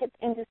look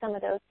into some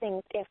of those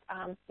things if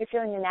you're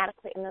feeling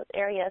inadequate in those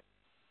areas.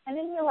 And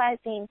then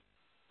realizing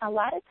a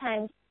lot of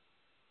times,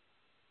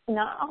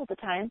 not all the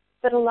time,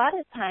 but a lot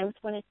of times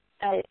when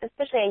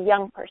especially a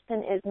young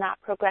person is not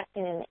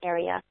progressing in the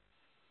area,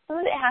 some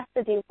of it has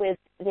to do with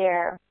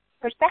their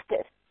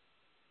perspective.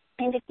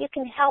 And if you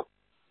can help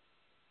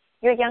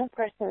your young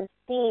person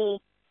see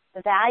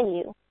the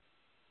value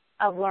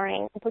of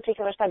learning a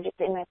particular subject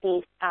they might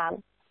be a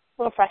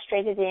little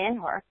frustrated in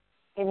or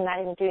maybe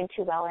not even doing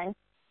too well in,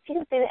 if you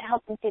can see that,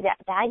 help them see that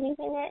value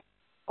in it,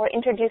 or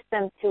introduce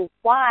them to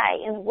why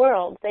in the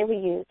world they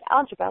will use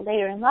algebra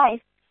later in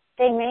life,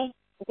 they may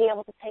be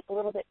able to take a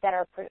little bit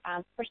better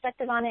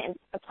perspective on it and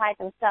apply it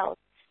themselves.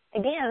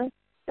 Again,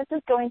 this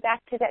is going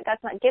back to that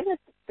God's not given us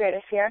the spirit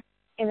of fear.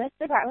 In this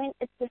department,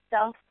 it's the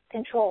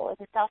self-control, it's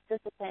the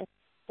self-discipline.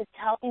 It's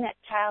helping that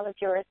child of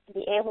yours to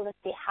be able to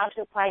see how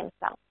to apply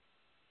himself.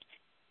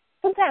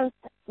 Sometimes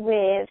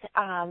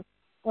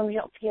when we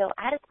don't feel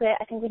adequate,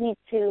 I think we need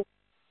to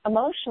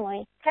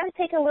emotionally kind of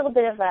take a little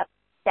bit of a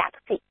back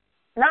seat,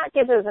 not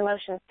give those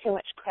emotions too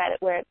much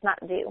credit where it's not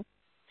due.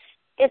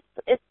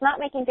 It's not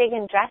making big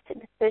and drastic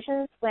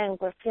decisions when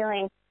we're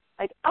feeling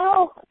like,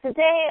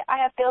 today I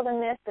have failed in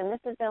this and this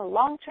has been a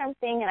long-term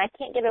thing and I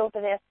can't get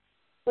over this.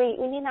 We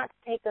need not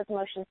to take those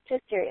emotions too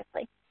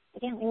seriously.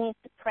 Again, we need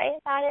to pray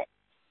about it,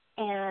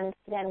 and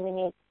then we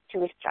need to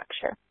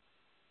restructure.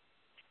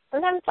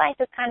 Sometimes life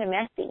is kind of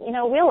messy.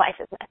 Real life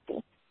is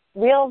messy.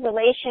 Real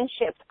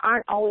relationships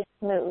aren't always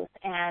smooth,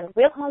 and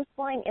real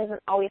homeschooling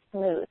isn't always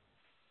smooth.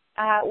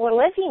 We're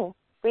living,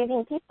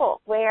 breathing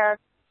people where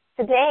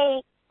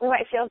today we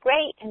might feel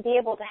great and be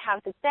able to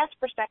have the best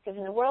perspective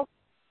in the world.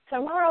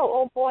 Tomorrow,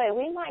 oh boy,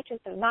 we might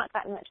just have not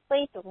gotten much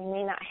sleep, or we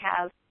may not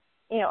have,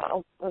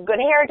 a good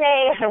hair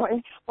day,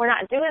 and we're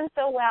not doing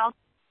so well.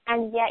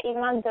 And yet,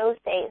 even on those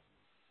days,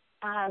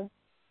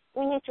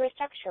 we need to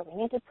restructure.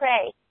 We need to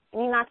pray.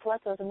 We need not to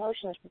let those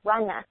emotions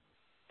run us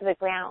to the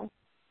ground.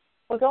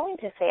 We're going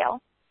to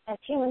fail as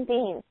human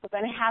beings. We're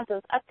going to have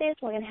those up days.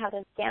 We're going to have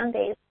those down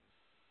days.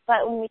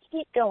 But when we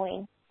keep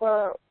going,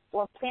 we're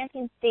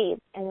planting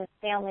seeds in this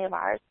family of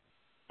ours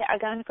that are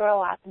going to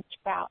grow up and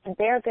sprout and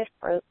bear good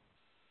fruit.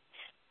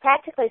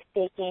 Practically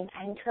speaking,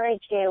 I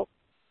encourage you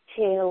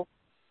to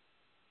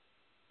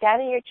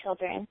gather your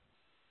children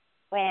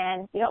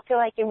when you don't feel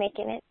like you're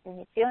making it and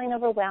you're feeling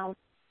overwhelmed.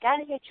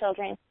 Gather your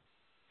children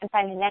and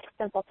find the next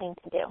simple thing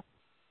to do.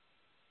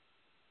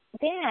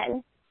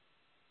 Then,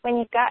 when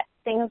you've got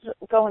things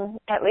going,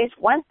 at least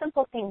one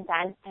simple thing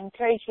done, I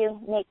encourage you,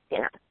 make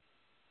dinner.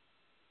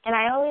 And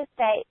I always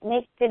say,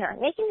 make dinner.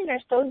 Making dinner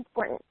is so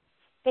important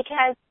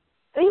because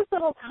these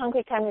little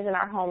hungry tummies in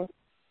our homes,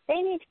 they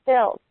need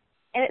filled.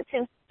 And it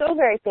seems so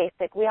very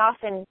basic. We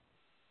often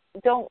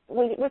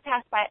we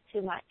pass by it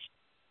too much.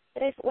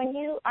 But when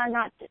you are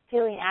not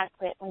feeling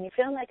adequate, when you're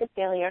feeling like a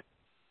failure,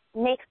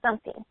 make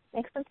something.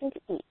 Make something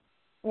to eat.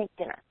 Make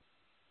dinner.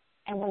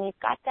 And when you've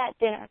got that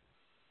dinner,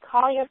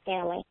 call your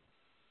family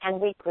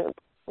and regroup,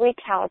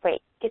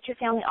 recalibrate. Get your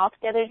family all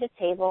together at the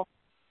table,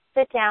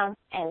 sit down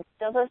and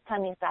fill those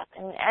tummies up.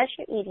 And as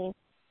you're eating,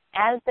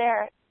 as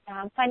they're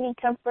finding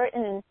comfort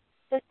in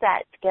just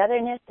that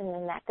togetherness and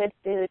in that good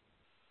food,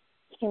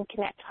 you can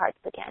connect hearts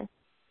again.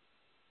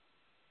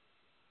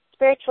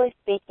 spiritually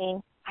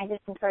speaking, I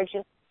just encourage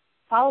you,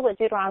 follow what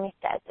Deuteronomy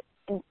says.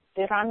 In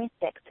Deuteronomy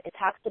 6, it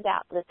talks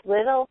about this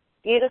little,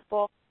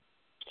 beautiful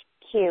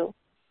cue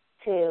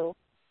to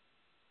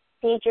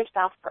feed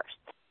yourself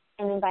first.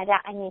 And then by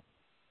that, I mean,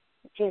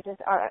 Jesus,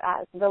 or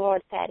the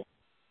Lord said,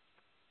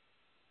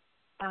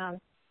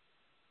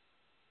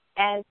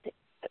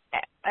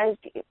 as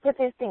you put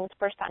these things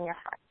first on your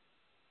heart,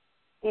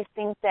 these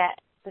things that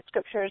the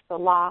scriptures, the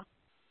law,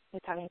 you're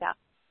talking about,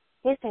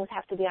 these things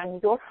have to be on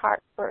your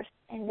heart first,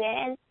 and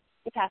then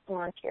you pass them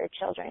on to your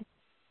children.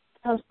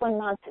 Homeschooling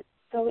moms, it's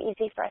so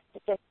easy for us to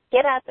just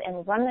get up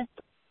and run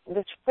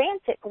this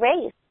frantic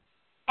race.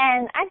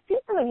 And I've seen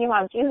some of you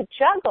moms, you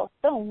juggle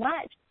so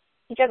much.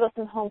 You juggle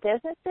some home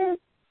businesses,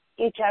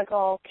 you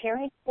juggle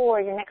caring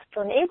for your next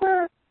door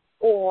neighbor,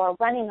 or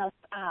running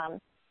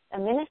a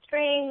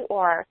ministry,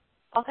 or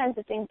all kinds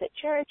of things at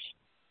church,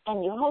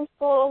 and you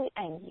homeschool,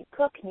 and you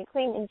cook, and you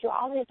clean, and do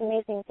all these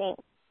amazing things.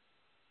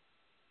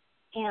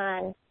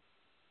 And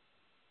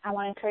I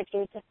want to encourage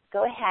you to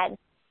go ahead,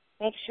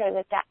 make sure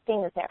that that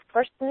thing is there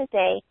first in the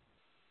day,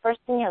 first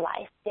in your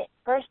life. That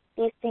first,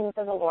 these things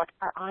of the Lord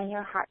are on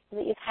your heart, so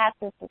that you have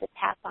something to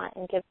pass on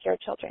and give to your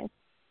children.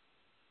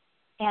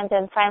 And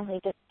then finally,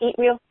 just eat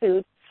real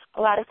food.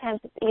 A lot of times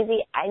it's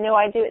easy. I know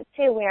I do it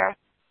too, where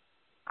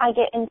I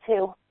get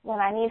into, when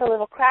I need a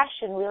little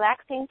crash and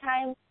relaxing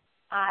time,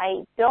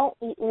 I don't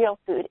eat real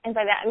food. And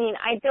by that I mean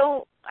I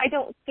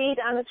don't feed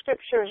on the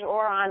scriptures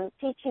or on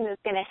teaching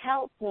that's going to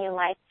help me in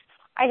life.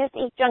 I just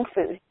eat junk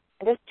food.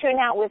 I just tune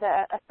out with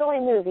a silly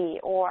movie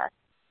or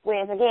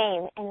with a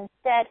game. And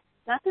instead,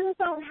 not that those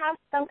don't have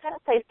some kind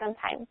of place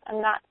sometimes.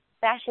 I'm not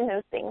bashing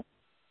those things.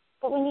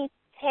 But we need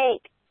to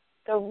take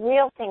the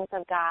real things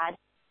of God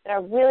that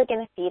are really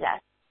going to feed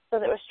us so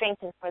that we're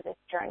strengthened for this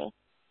journey.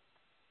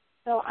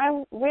 So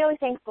I'm really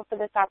thankful for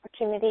this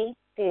opportunity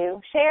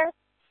to share,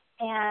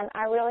 and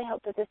I really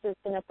hope that this has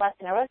been a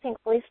blessing. I really thank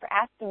Felice for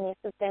asking me.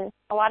 This has been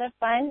a lot of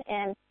fun,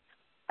 and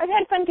I've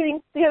had fun getting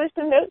together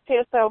some notes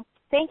here, so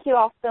thank you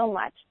all so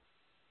much.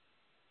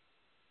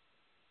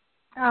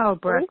 Oh,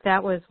 Brooke,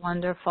 that was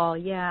wonderful.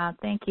 Yeah,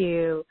 thank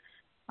you.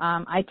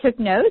 I took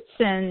notes,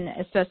 and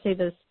especially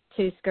those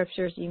two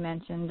scriptures you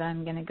mentioned,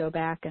 I'm going to go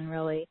back and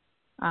really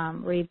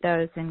read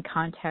those in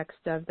context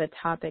of the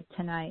topic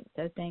tonight.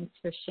 So thanks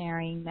for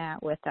sharing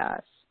that with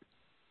us.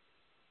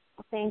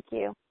 Thank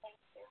you.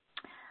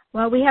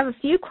 Well, we have a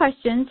few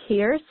questions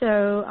here,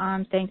 so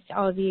thanks to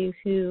all of you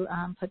who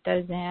put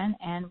those in,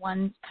 and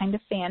one's kind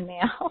of fan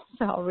mail,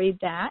 so I'll read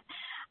that.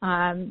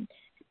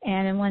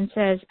 And one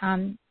says,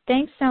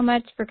 thanks so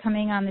much for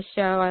coming on the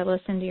show. I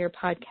listened to your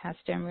podcast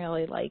and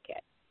really like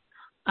it.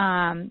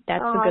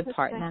 That's the good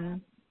part.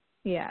 And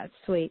yeah, it's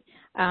sweet.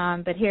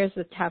 But here's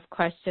the tough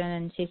question.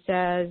 And she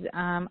says,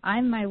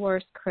 I'm my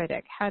worst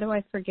critic. How do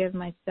I forgive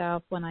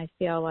myself when I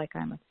feel like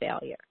I'm a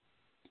failure?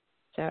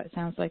 So it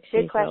sounds like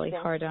she's really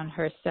hard on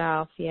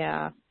herself.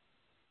 Yeah.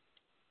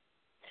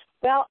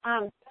 Well,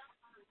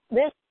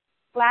 this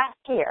last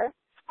year,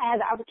 I had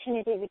the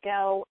opportunity to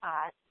go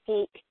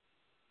speak,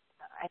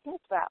 I think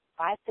it's about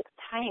 5-6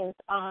 times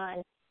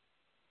on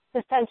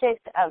the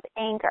subject of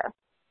anger.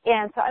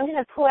 And so I'm going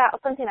to pull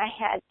out something I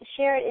had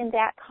shared in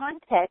that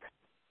context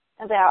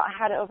about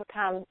how to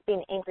overcome being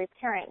an angry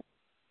parent,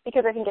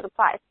 because I think it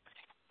applies.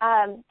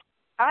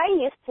 I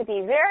used to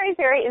be very,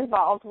 very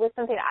involved with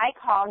something I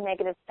call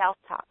negative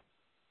self-talk.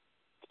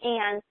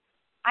 And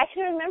I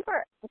can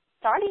remember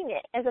starting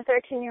it as a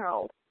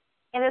 13-year-old.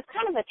 And it's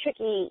kind of a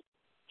tricky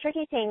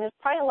thing. There's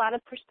probably a lot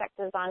of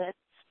perspectives on this.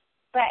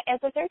 But as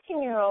a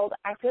 13-year-old,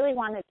 I really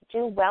wanted to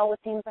do well with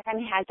things. Like I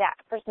had that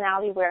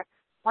personality where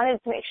I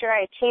wanted to make sure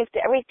I achieved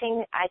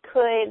everything I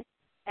could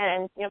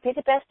and, be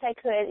the best I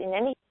could in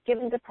any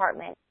given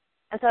department.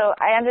 And so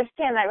I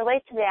understand, I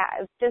relate to that,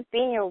 of just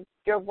being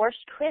your worst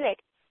critic.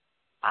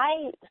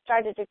 I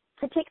started to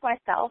critique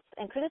myself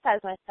and criticize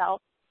myself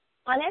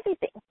on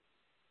everything.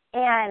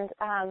 And,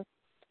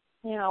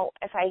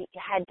 if I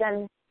had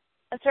done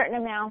a certain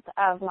amount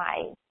of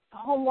my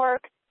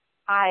homework,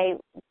 I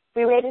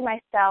berated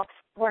myself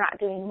for not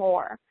doing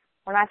more.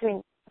 Not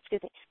doing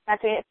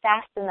it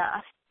fast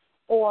enough.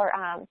 Or,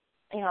 I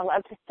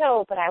loved to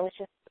sew, but I was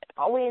just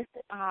always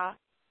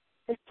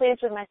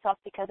displeased with myself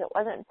because it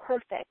wasn't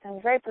perfect. I'm a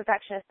very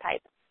perfectionist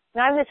type.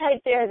 And I'm the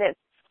type there that's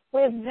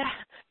with the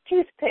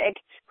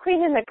toothpick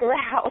cleaning the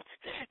grout.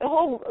 The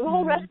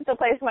whole rest of the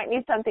place might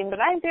need something, but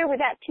I'm there with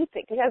that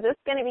toothpick because it's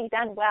going to be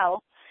done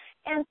well.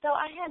 And so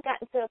I had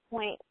gotten to a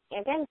point,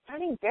 again,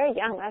 starting very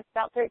young, I was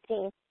about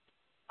 13,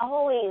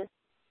 always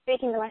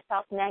speaking to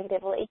myself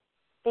negatively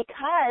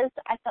because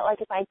I felt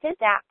like if I did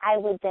that, I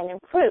would then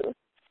improve.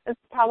 It's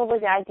probably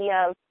the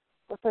idea of,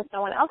 well, since no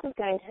one else is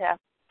going to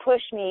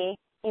push me,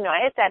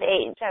 at that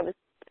age, I was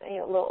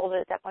a little older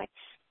at that point,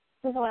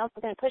 since no one else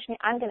is going to push me,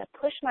 I'm going to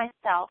push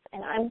myself,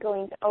 and I'm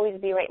going to always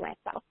berate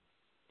myself.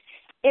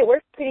 It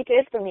worked pretty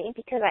good for me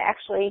because I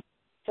actually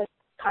just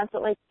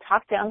constantly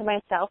talked down to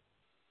myself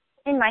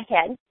in my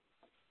head.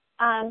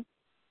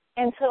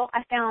 And so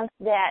I found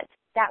that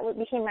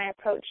became my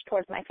approach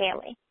towards my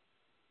family.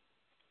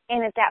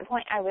 And at that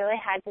point, I really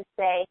had to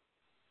say,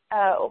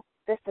 oh,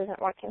 this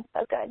isn't working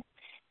so good.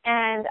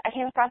 And I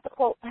came across a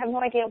quote. I have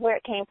no idea where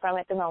it came from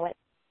at the moment,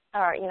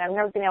 or, I've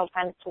never been able to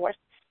find the source,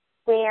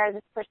 where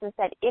this person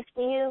said, if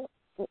you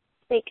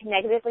speak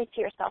negatively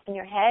to yourself in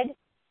your head,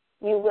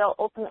 you will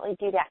ultimately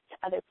do that to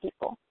other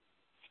people.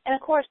 And,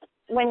 of course,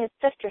 when it's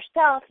just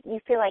yourself, you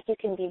feel like you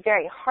can be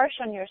very harsh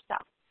on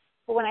yourself.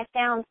 But when I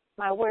found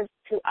my words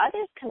to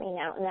others coming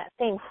out in that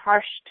same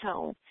harsh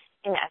tone,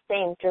 in that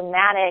same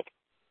dramatic,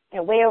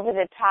 way over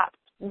the top,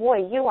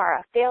 boy, you are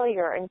a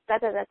failure, and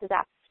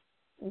da-da-da-da-da,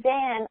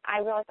 then I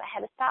realized I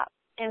had to stop.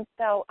 And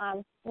so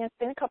it's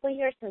been a couple of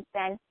years since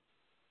then,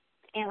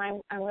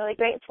 and I'm really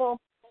grateful.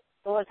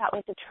 The Lord taught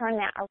me to turn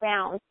that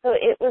around. So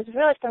it was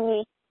really for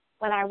me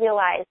when I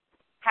realized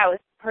how I was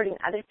hurting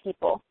other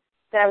people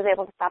that I was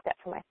able to stop that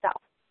for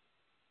myself.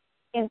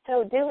 In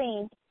so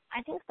doing,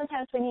 I think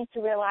sometimes we need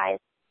to realize,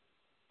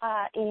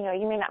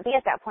 you may not be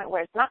at that point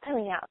where it's not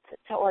coming out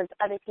towards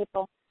other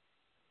people.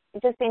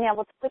 Just being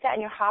able to put that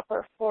in your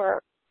hopper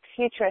for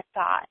future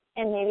thought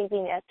and maybe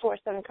being a source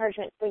of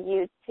encouragement for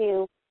you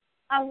to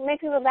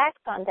maybe relax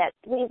on that.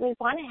 We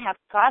want to have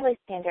godly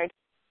standards,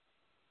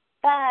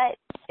 but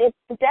it's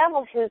the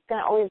devil who's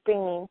going to always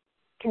bring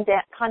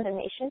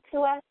condemnation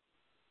to us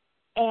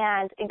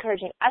and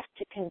encouraging us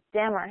to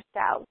condemn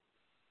ourselves.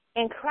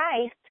 In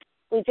Christ,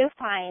 we do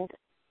find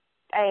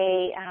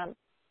a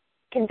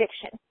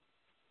conviction.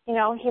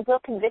 He will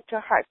convict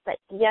our hearts that,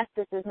 yes,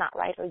 this is not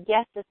right, or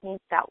yes, this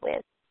needs dealt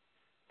with.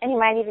 And he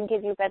might even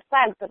give you red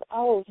flags of,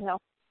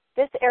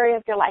 this area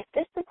of your life,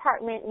 this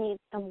department needs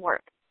some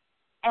work.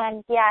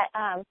 And yet,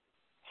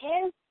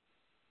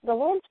 the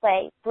Lord's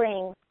way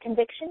brings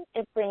conviction.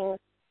 It brings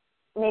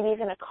maybe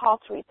even a call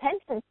to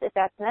repentance if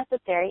that's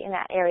necessary in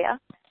that area.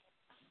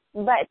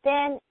 But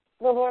then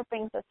the Lord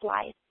brings us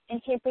life,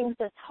 and he brings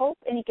us hope,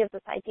 and he gives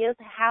us ideas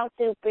of how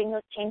to bring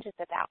those changes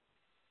about.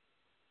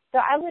 So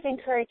I would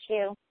encourage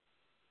you,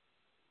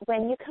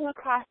 when you come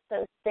across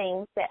those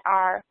things that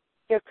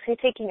you're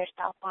critiquing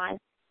yourself on,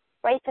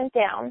 write them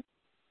down,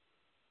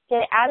 get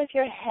it out of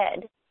your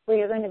head where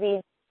you're going to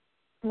be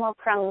more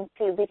prone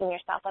to beating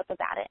yourself up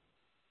about it.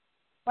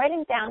 Write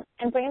them down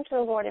and bring them to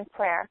the Lord in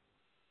prayer.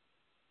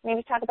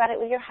 Maybe talk about it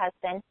with your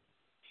husband,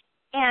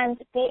 and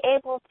be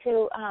able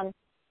to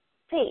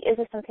see, is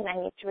this something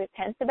I need to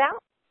repent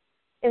about?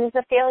 Is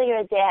this a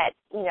failure that,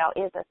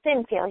 is a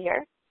sin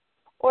failure?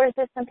 Or is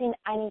this something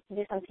I need to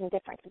do something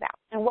different about?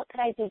 And what could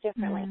I do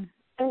differently? Mm.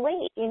 And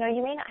wait, you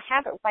may not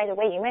have it right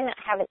away. You may not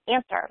have an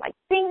answer. Like,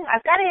 bing,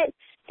 I've got it.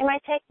 It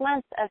might take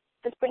months of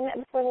just bringing it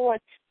before the Lord.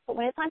 But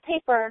when it's on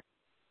paper,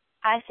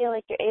 I feel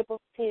like you're able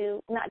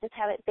to not just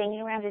have it banging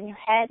around in your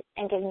head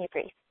and giving you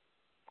grief.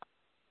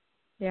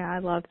 Yeah, I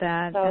love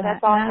that. So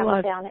that's all I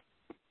have down it.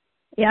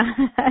 Yeah,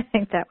 I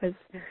think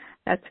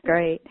that's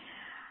great.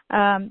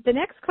 The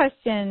next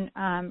question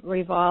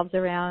revolves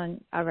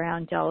around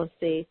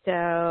jealousy.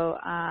 So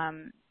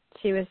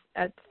the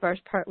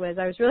first part was,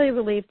 I was really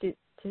relieved to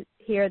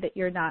hear that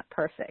you're not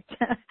perfect.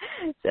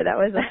 So that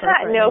was the first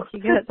part. No. She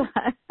goes,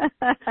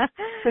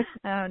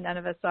 oh, none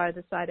of us are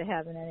this side of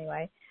heaven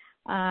anyway.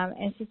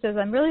 And she says,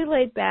 I'm really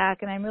laid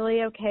back and I'm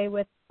really okay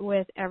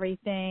with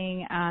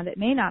everything that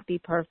may not be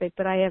perfect,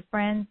 but I have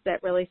friends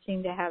that really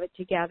seem to have it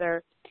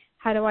together.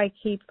 How do I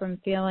keep from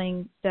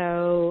feeling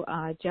so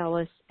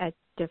jealous at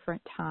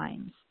different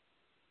times?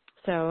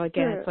 So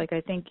again, It's like,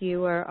 I think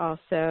you were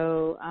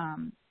also,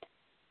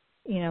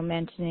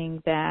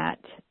 mentioning that,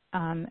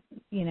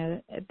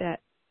 that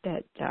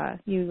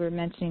you were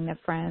mentioning the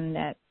friend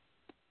that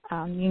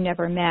you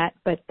never met,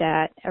 but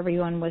that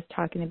everyone was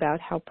talking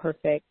about how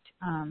perfect,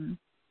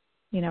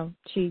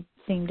 she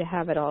seemed to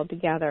have it all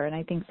together. And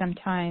I think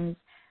sometimes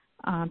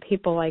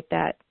people like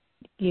that,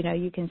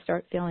 you can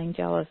start feeling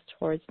jealous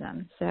towards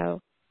them.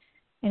 So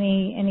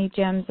any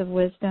gems of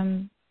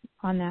wisdom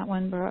on that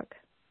one, Brooke?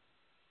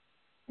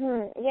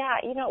 Yeah,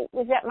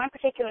 with my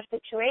particular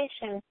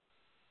situation,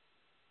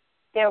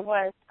 there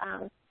was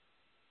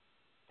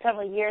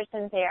several years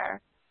in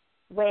there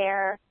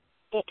where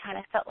it kind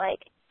of felt like,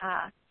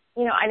 I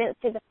didn't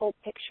see the full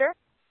picture.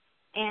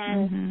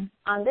 And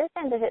on this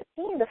end of it,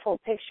 seeing the full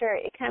picture,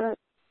 it kind of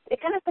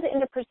put it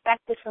into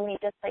perspective for me,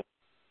 just like,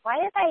 why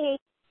did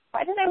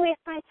I waste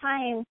my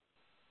time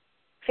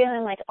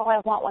feeling like, oh, I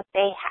want what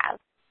they have?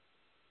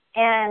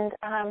 And,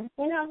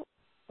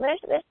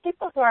 there's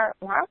people who are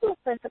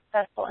marvelously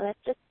successful, and it's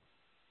just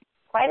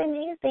quite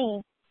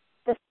amazing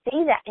to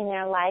see that in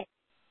their life.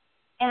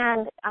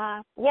 And,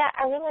 I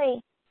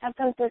really have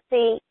come to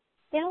see,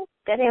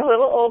 getting a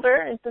little older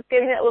and just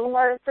getting a little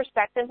more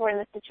perspective. We're in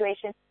the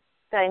situation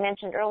that I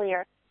mentioned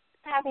earlier,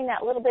 having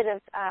that little bit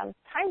of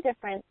time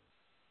difference.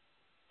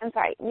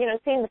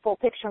 Seeing the full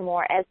picture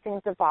more as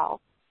things evolve.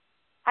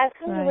 I've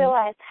come to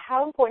realize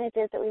how important it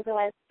is that we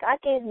realize God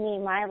gave me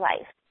my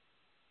life,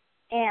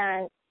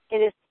 and it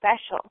is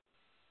special.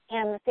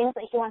 And the things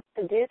that he wants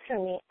to do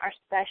through me are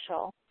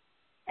special.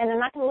 And they're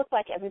not going to look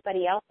like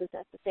everybody else's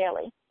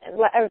necessarily,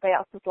 everybody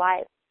else's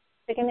lives.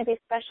 They're going to be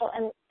special,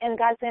 and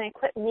God's going to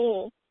equip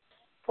me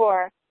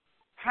for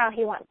how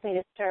he wants me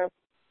to serve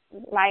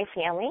my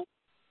family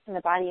in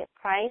the body of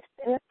Christ,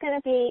 and it's going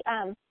to be,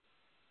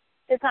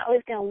 it's not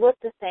always going to look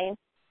the same.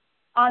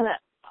 On the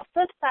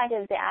flip side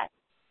of that,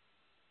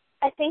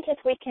 I think if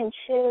we can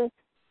choose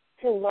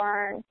to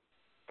learn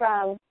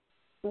from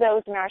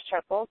those in our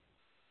circles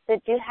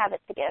that do have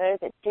it together,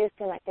 that do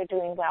seem like they're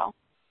doing well,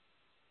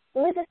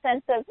 with a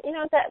sense of,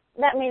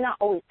 that may not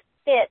always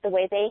fit the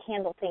way they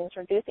handle things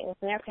or do things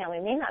in their family,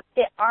 may not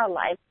fit our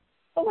life,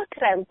 but what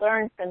could I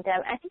learn from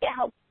them? I think it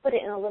helps put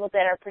it in a little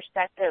better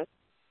perspective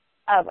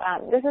of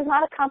this is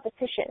not a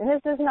competition.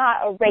 This is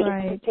not a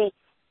race to see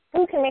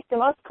who can make the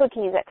most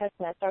cookies at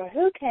Christmas, or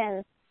who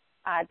can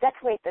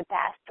decorate the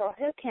best, or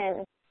who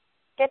can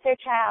get their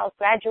child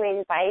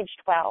graduated by age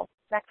 12,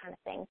 that kind of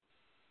thing.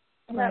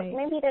 Right. So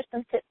maybe there's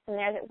some tips in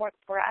there that work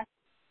for us.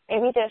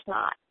 Maybe there's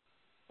not.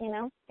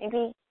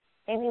 Maybe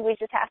we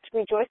just have to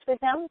rejoice with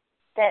them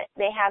that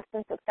they have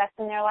some success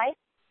in their life,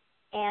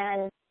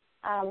 and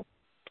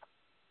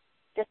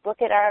just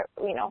look at how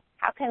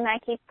can I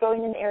keep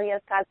growing in the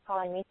areas God's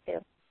calling me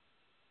to?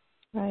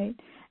 Right.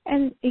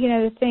 And,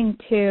 the thing,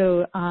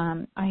 too,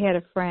 I had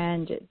a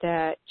friend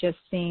that just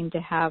seemed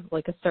to have,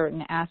 like, a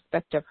certain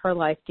aspect of her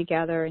life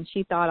together, and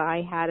she thought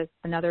I had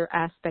another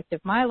aspect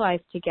of my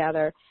life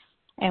together.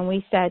 And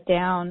we sat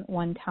down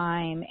one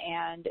time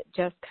and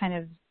just kind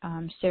of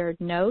shared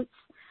notes,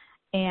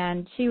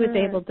 and she was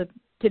able to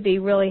be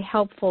really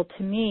helpful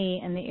to me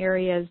in the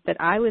areas that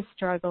I was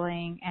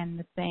struggling, and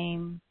the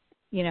same,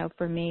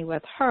 for me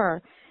with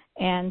her.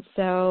 And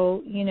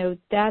so,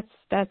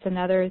 that's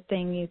another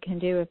thing you can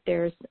do if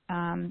there's,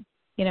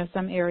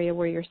 some area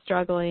where you're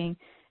struggling.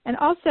 And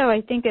also,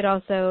 I think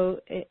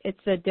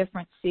it's a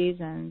different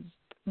seasons,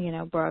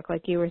 Brooke,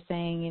 like you were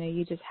saying,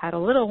 you just had a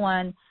little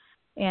one.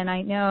 And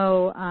I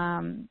know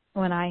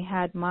when I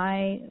had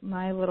my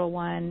little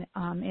one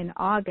in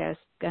August,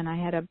 and I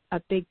had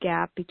a big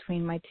gap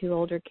between my two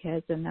older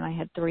kids, and then I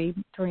had three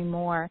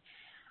more.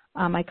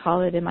 I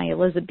call it in my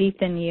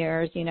Elizabethan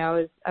years.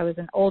 I was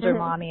an older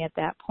mommy at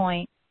that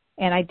point,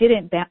 and I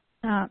didn't.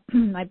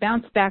 I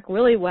bounced back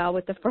really well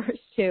with the first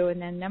two,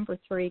 and then number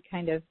three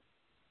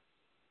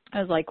I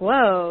was like,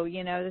 whoa,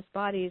 this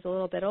body's a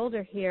little bit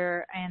older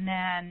here. And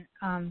then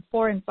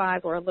 4 and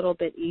 5 were a little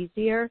bit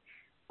easier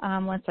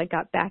once I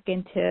got back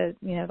into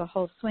the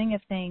whole swing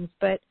of things.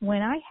 But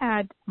when I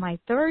had my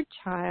third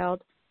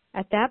child,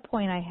 at that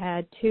point, I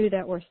had 2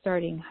 that were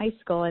starting high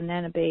school, and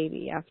then a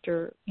baby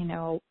after,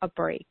 a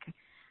break,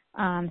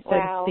 so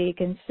to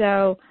speak. And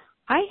so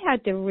I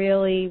had to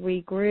really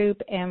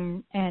regroup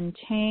and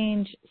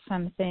change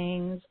some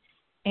things.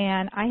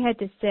 And I had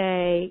to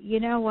say, you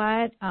know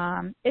what,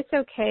 it's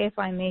okay if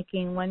I'm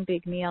making one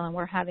big meal and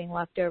we're having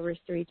leftovers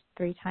three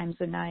times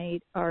a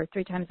night or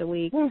 3 times a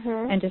week,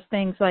 and just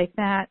things like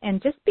that,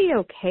 and just be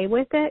okay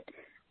with it.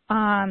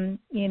 And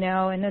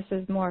this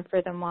is more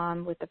for the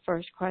mom with the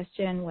first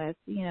question with,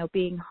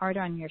 being hard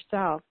on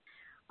yourself.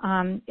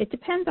 It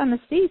depends on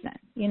the season.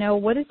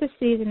 What is the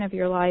season of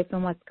your life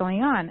and what's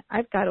going on?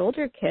 I've got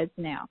older kids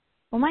now.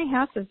 Well, my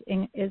house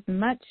is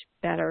much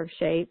better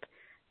shape,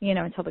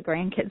 until the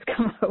grandkids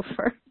come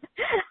over.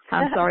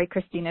 I'm sorry,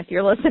 Christine, if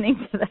you're listening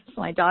to this.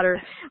 My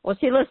daughter,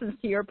 she listens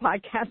to your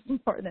podcast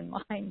more than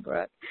mine,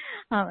 Brooke.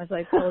 As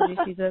I told you,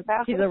 she's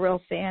a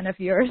real fan of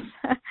yours.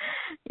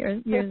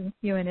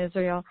 you and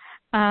Israel.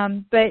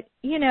 But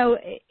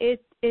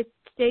it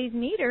stays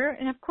neater,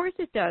 and of course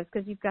it does,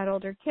 because you've got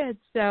older kids.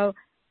 So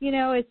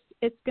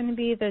it's going to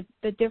be the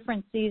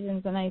different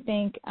seasons, and I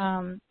think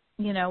I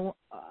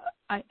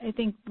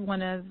think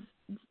one of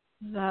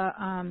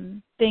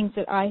the things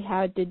that I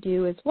had to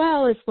do as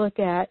well is look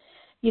at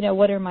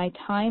what are my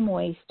time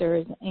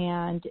wasters,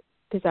 and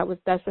because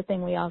that's the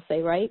thing we all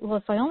say, right? Well,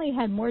 if I only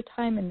had more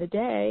time in the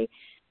day,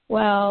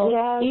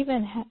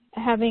 even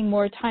having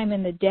more time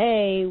in the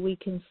day, we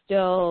can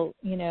still,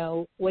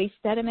 waste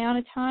that amount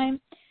of time.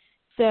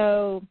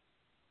 So,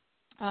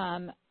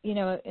 and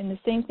the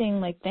same thing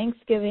like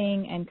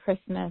Thanksgiving and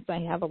Christmas, I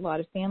have a lot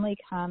of family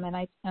come, and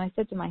I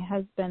said to my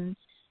husband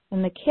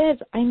and the kids,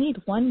 I need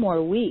one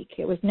more week.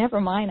 It was never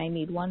mine. I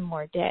need one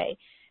more day.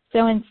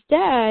 So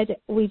instead,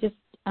 we just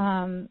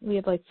we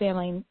have like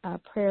family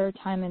prayer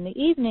time in the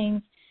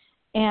evenings,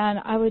 and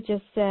I would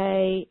just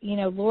say,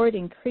 Lord,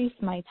 increase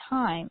my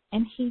time.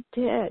 And he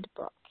did,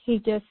 Brooke. He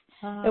just,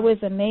 it was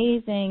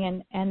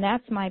amazing. And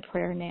that's my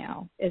prayer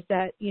now, is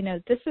that,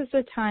 this is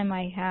the time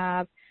I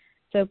have.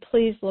 So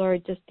please,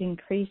 Lord, just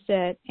increase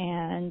it.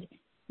 And,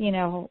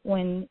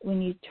 when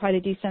you try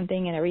to do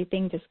something and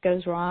everything just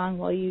goes wrong,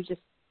 well,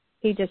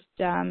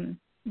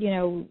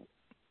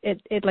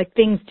 it like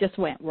things just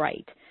went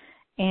right.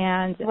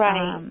 And,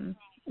 and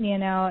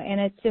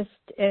it just,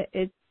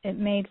 it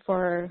made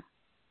for,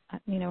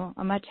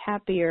 a much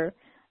happier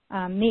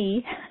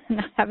me,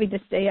 not having to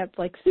stay up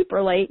like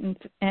super late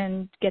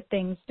and get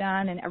things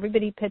done, and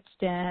everybody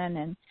pitched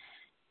in,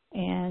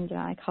 and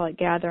I call it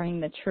gathering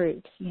the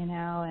troops,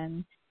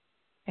 and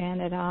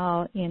it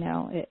all,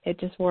 it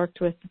just worked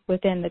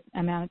within the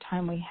amount of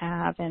time we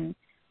have, and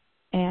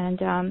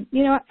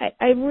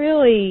I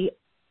really,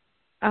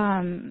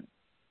 and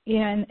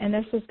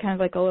this is kind of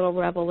like a little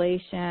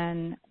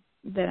revelation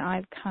that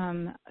I've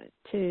come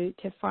to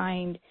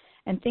find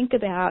and think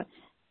about,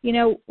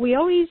 we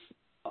always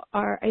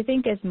are, I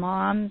think as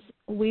moms,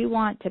 we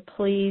want to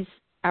please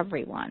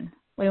everyone.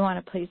 We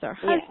want to please our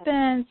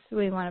husbands.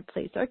 We want to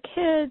please our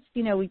kids.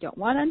 We don't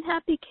want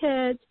unhappy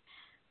kids.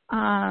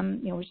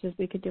 Which is,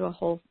 we could do a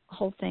whole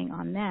thing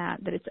on that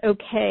it's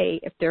okay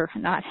if they're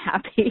not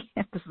happy.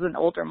 This is an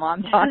older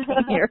mom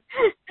talking here.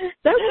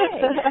 It's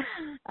okay.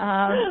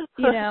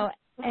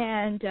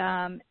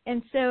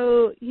 And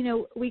so,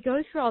 we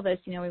go through all this,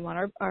 we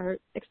want our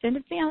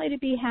extended family to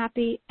be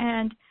happy,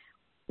 and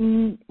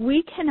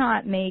we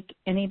cannot make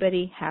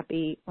anybody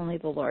happy. Only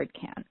the Lord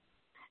can.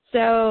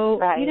 So,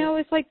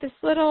 it's like this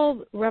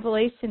little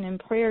revelation in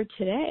prayer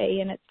today,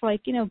 and it's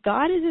like,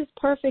 God is as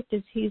perfect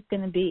as he's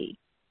going to be.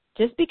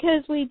 Just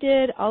because we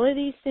did all of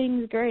these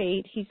things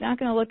great, he's not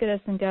going to look at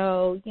us and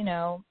go,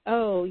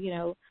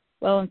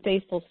 well and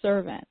faithful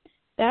servant.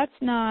 That's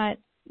not,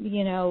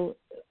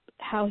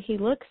 how he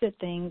looks at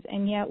things,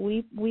 and yet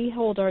we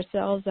hold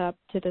ourselves up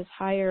to this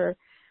higher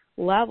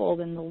level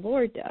than the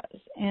Lord does.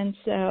 And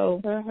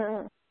so,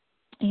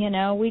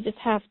 we just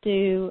have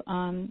to,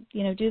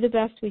 do the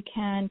best we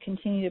can,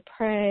 continue to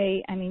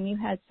pray. I mean, you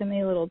had so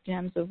many little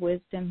gems of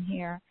wisdom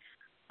here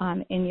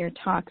in your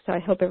talk, so I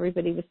hope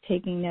everybody was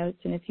taking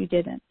notes. And if you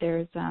didn't,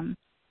 there's a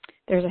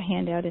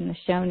handout in the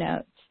show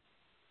notes.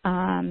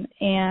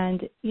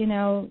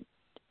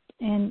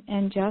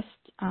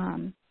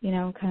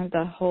 Kind of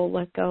the whole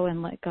let go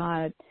and let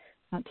God,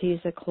 not to use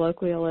a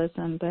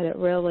colloquialism, but it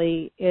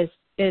really is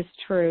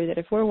true that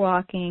if we're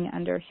walking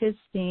under his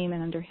steam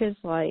and under his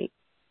light,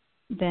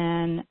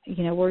 then,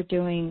 we're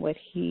doing what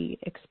he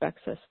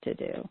expects us to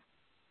do.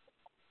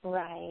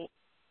 Right.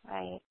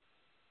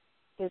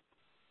 Just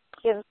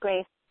give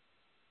grace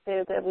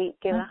to the weak,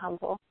 give the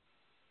humble.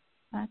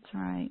 That's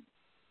right.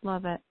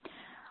 Love it.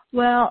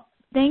 Well,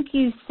 thank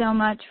you so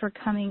much for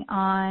coming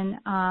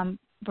on,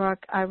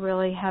 Brooke. I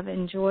really have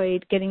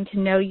enjoyed getting to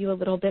know you a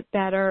little bit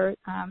better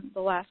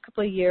the last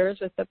couple of years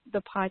with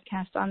the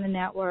podcast on the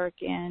network,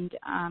 and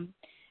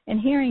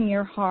hearing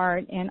your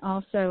heart. And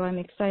also, I'm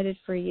excited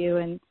for you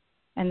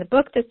and the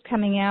book that's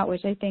coming out,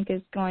 which I think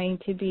is going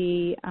to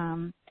be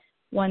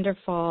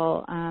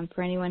wonderful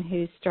for anyone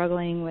who's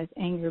struggling with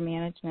anger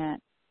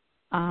management.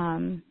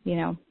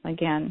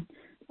 Again,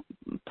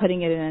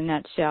 putting it in a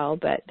nutshell,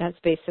 but that's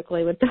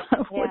basically what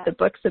the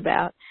book's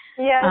about.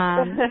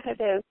 Yes,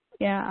 it is.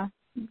 Yeah.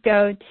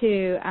 Go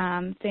to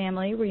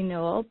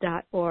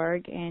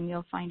familyrenewal.org and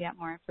you'll find out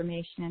more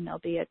information, and there'll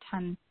be a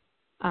ton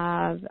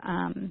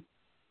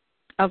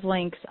of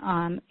links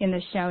in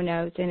the show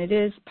notes. And it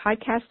is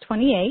podcast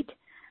 28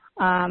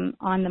 on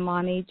the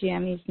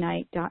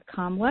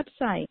mommyjammiesnight.com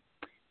website.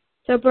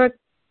 So, Brooke,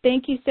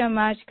 thank you so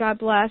much. God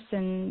bless,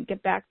 and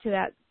get back to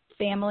that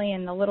family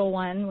and the little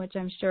one, which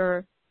I'm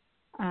sure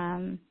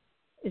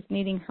is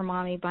meeting her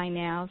mommy by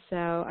now. So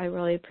I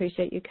really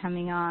appreciate you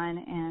coming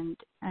on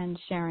and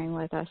sharing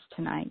with us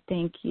tonight.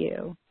 Thank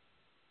you.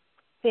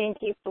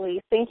 Thank you,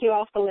 Felice. Thank you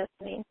all for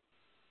listening.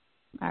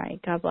 All right.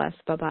 God bless.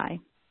 Bye-bye.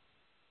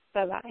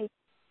 Bye-bye.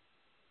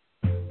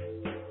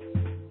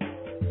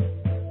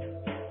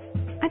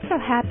 I'm so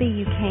happy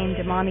you came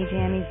to Mommy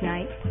Jammies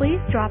Night. Please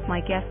drop my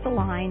guests a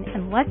line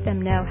and let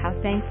them know how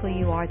thankful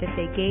you are that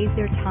they gave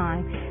their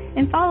time,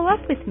 and follow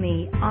up with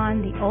me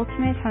on the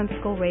Ultimate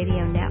Homeschool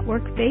Radio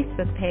Network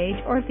Facebook page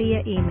or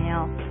via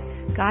email.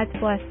 God's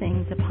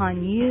blessings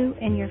upon you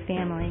and your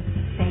family.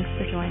 Thanks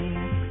for joining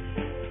us.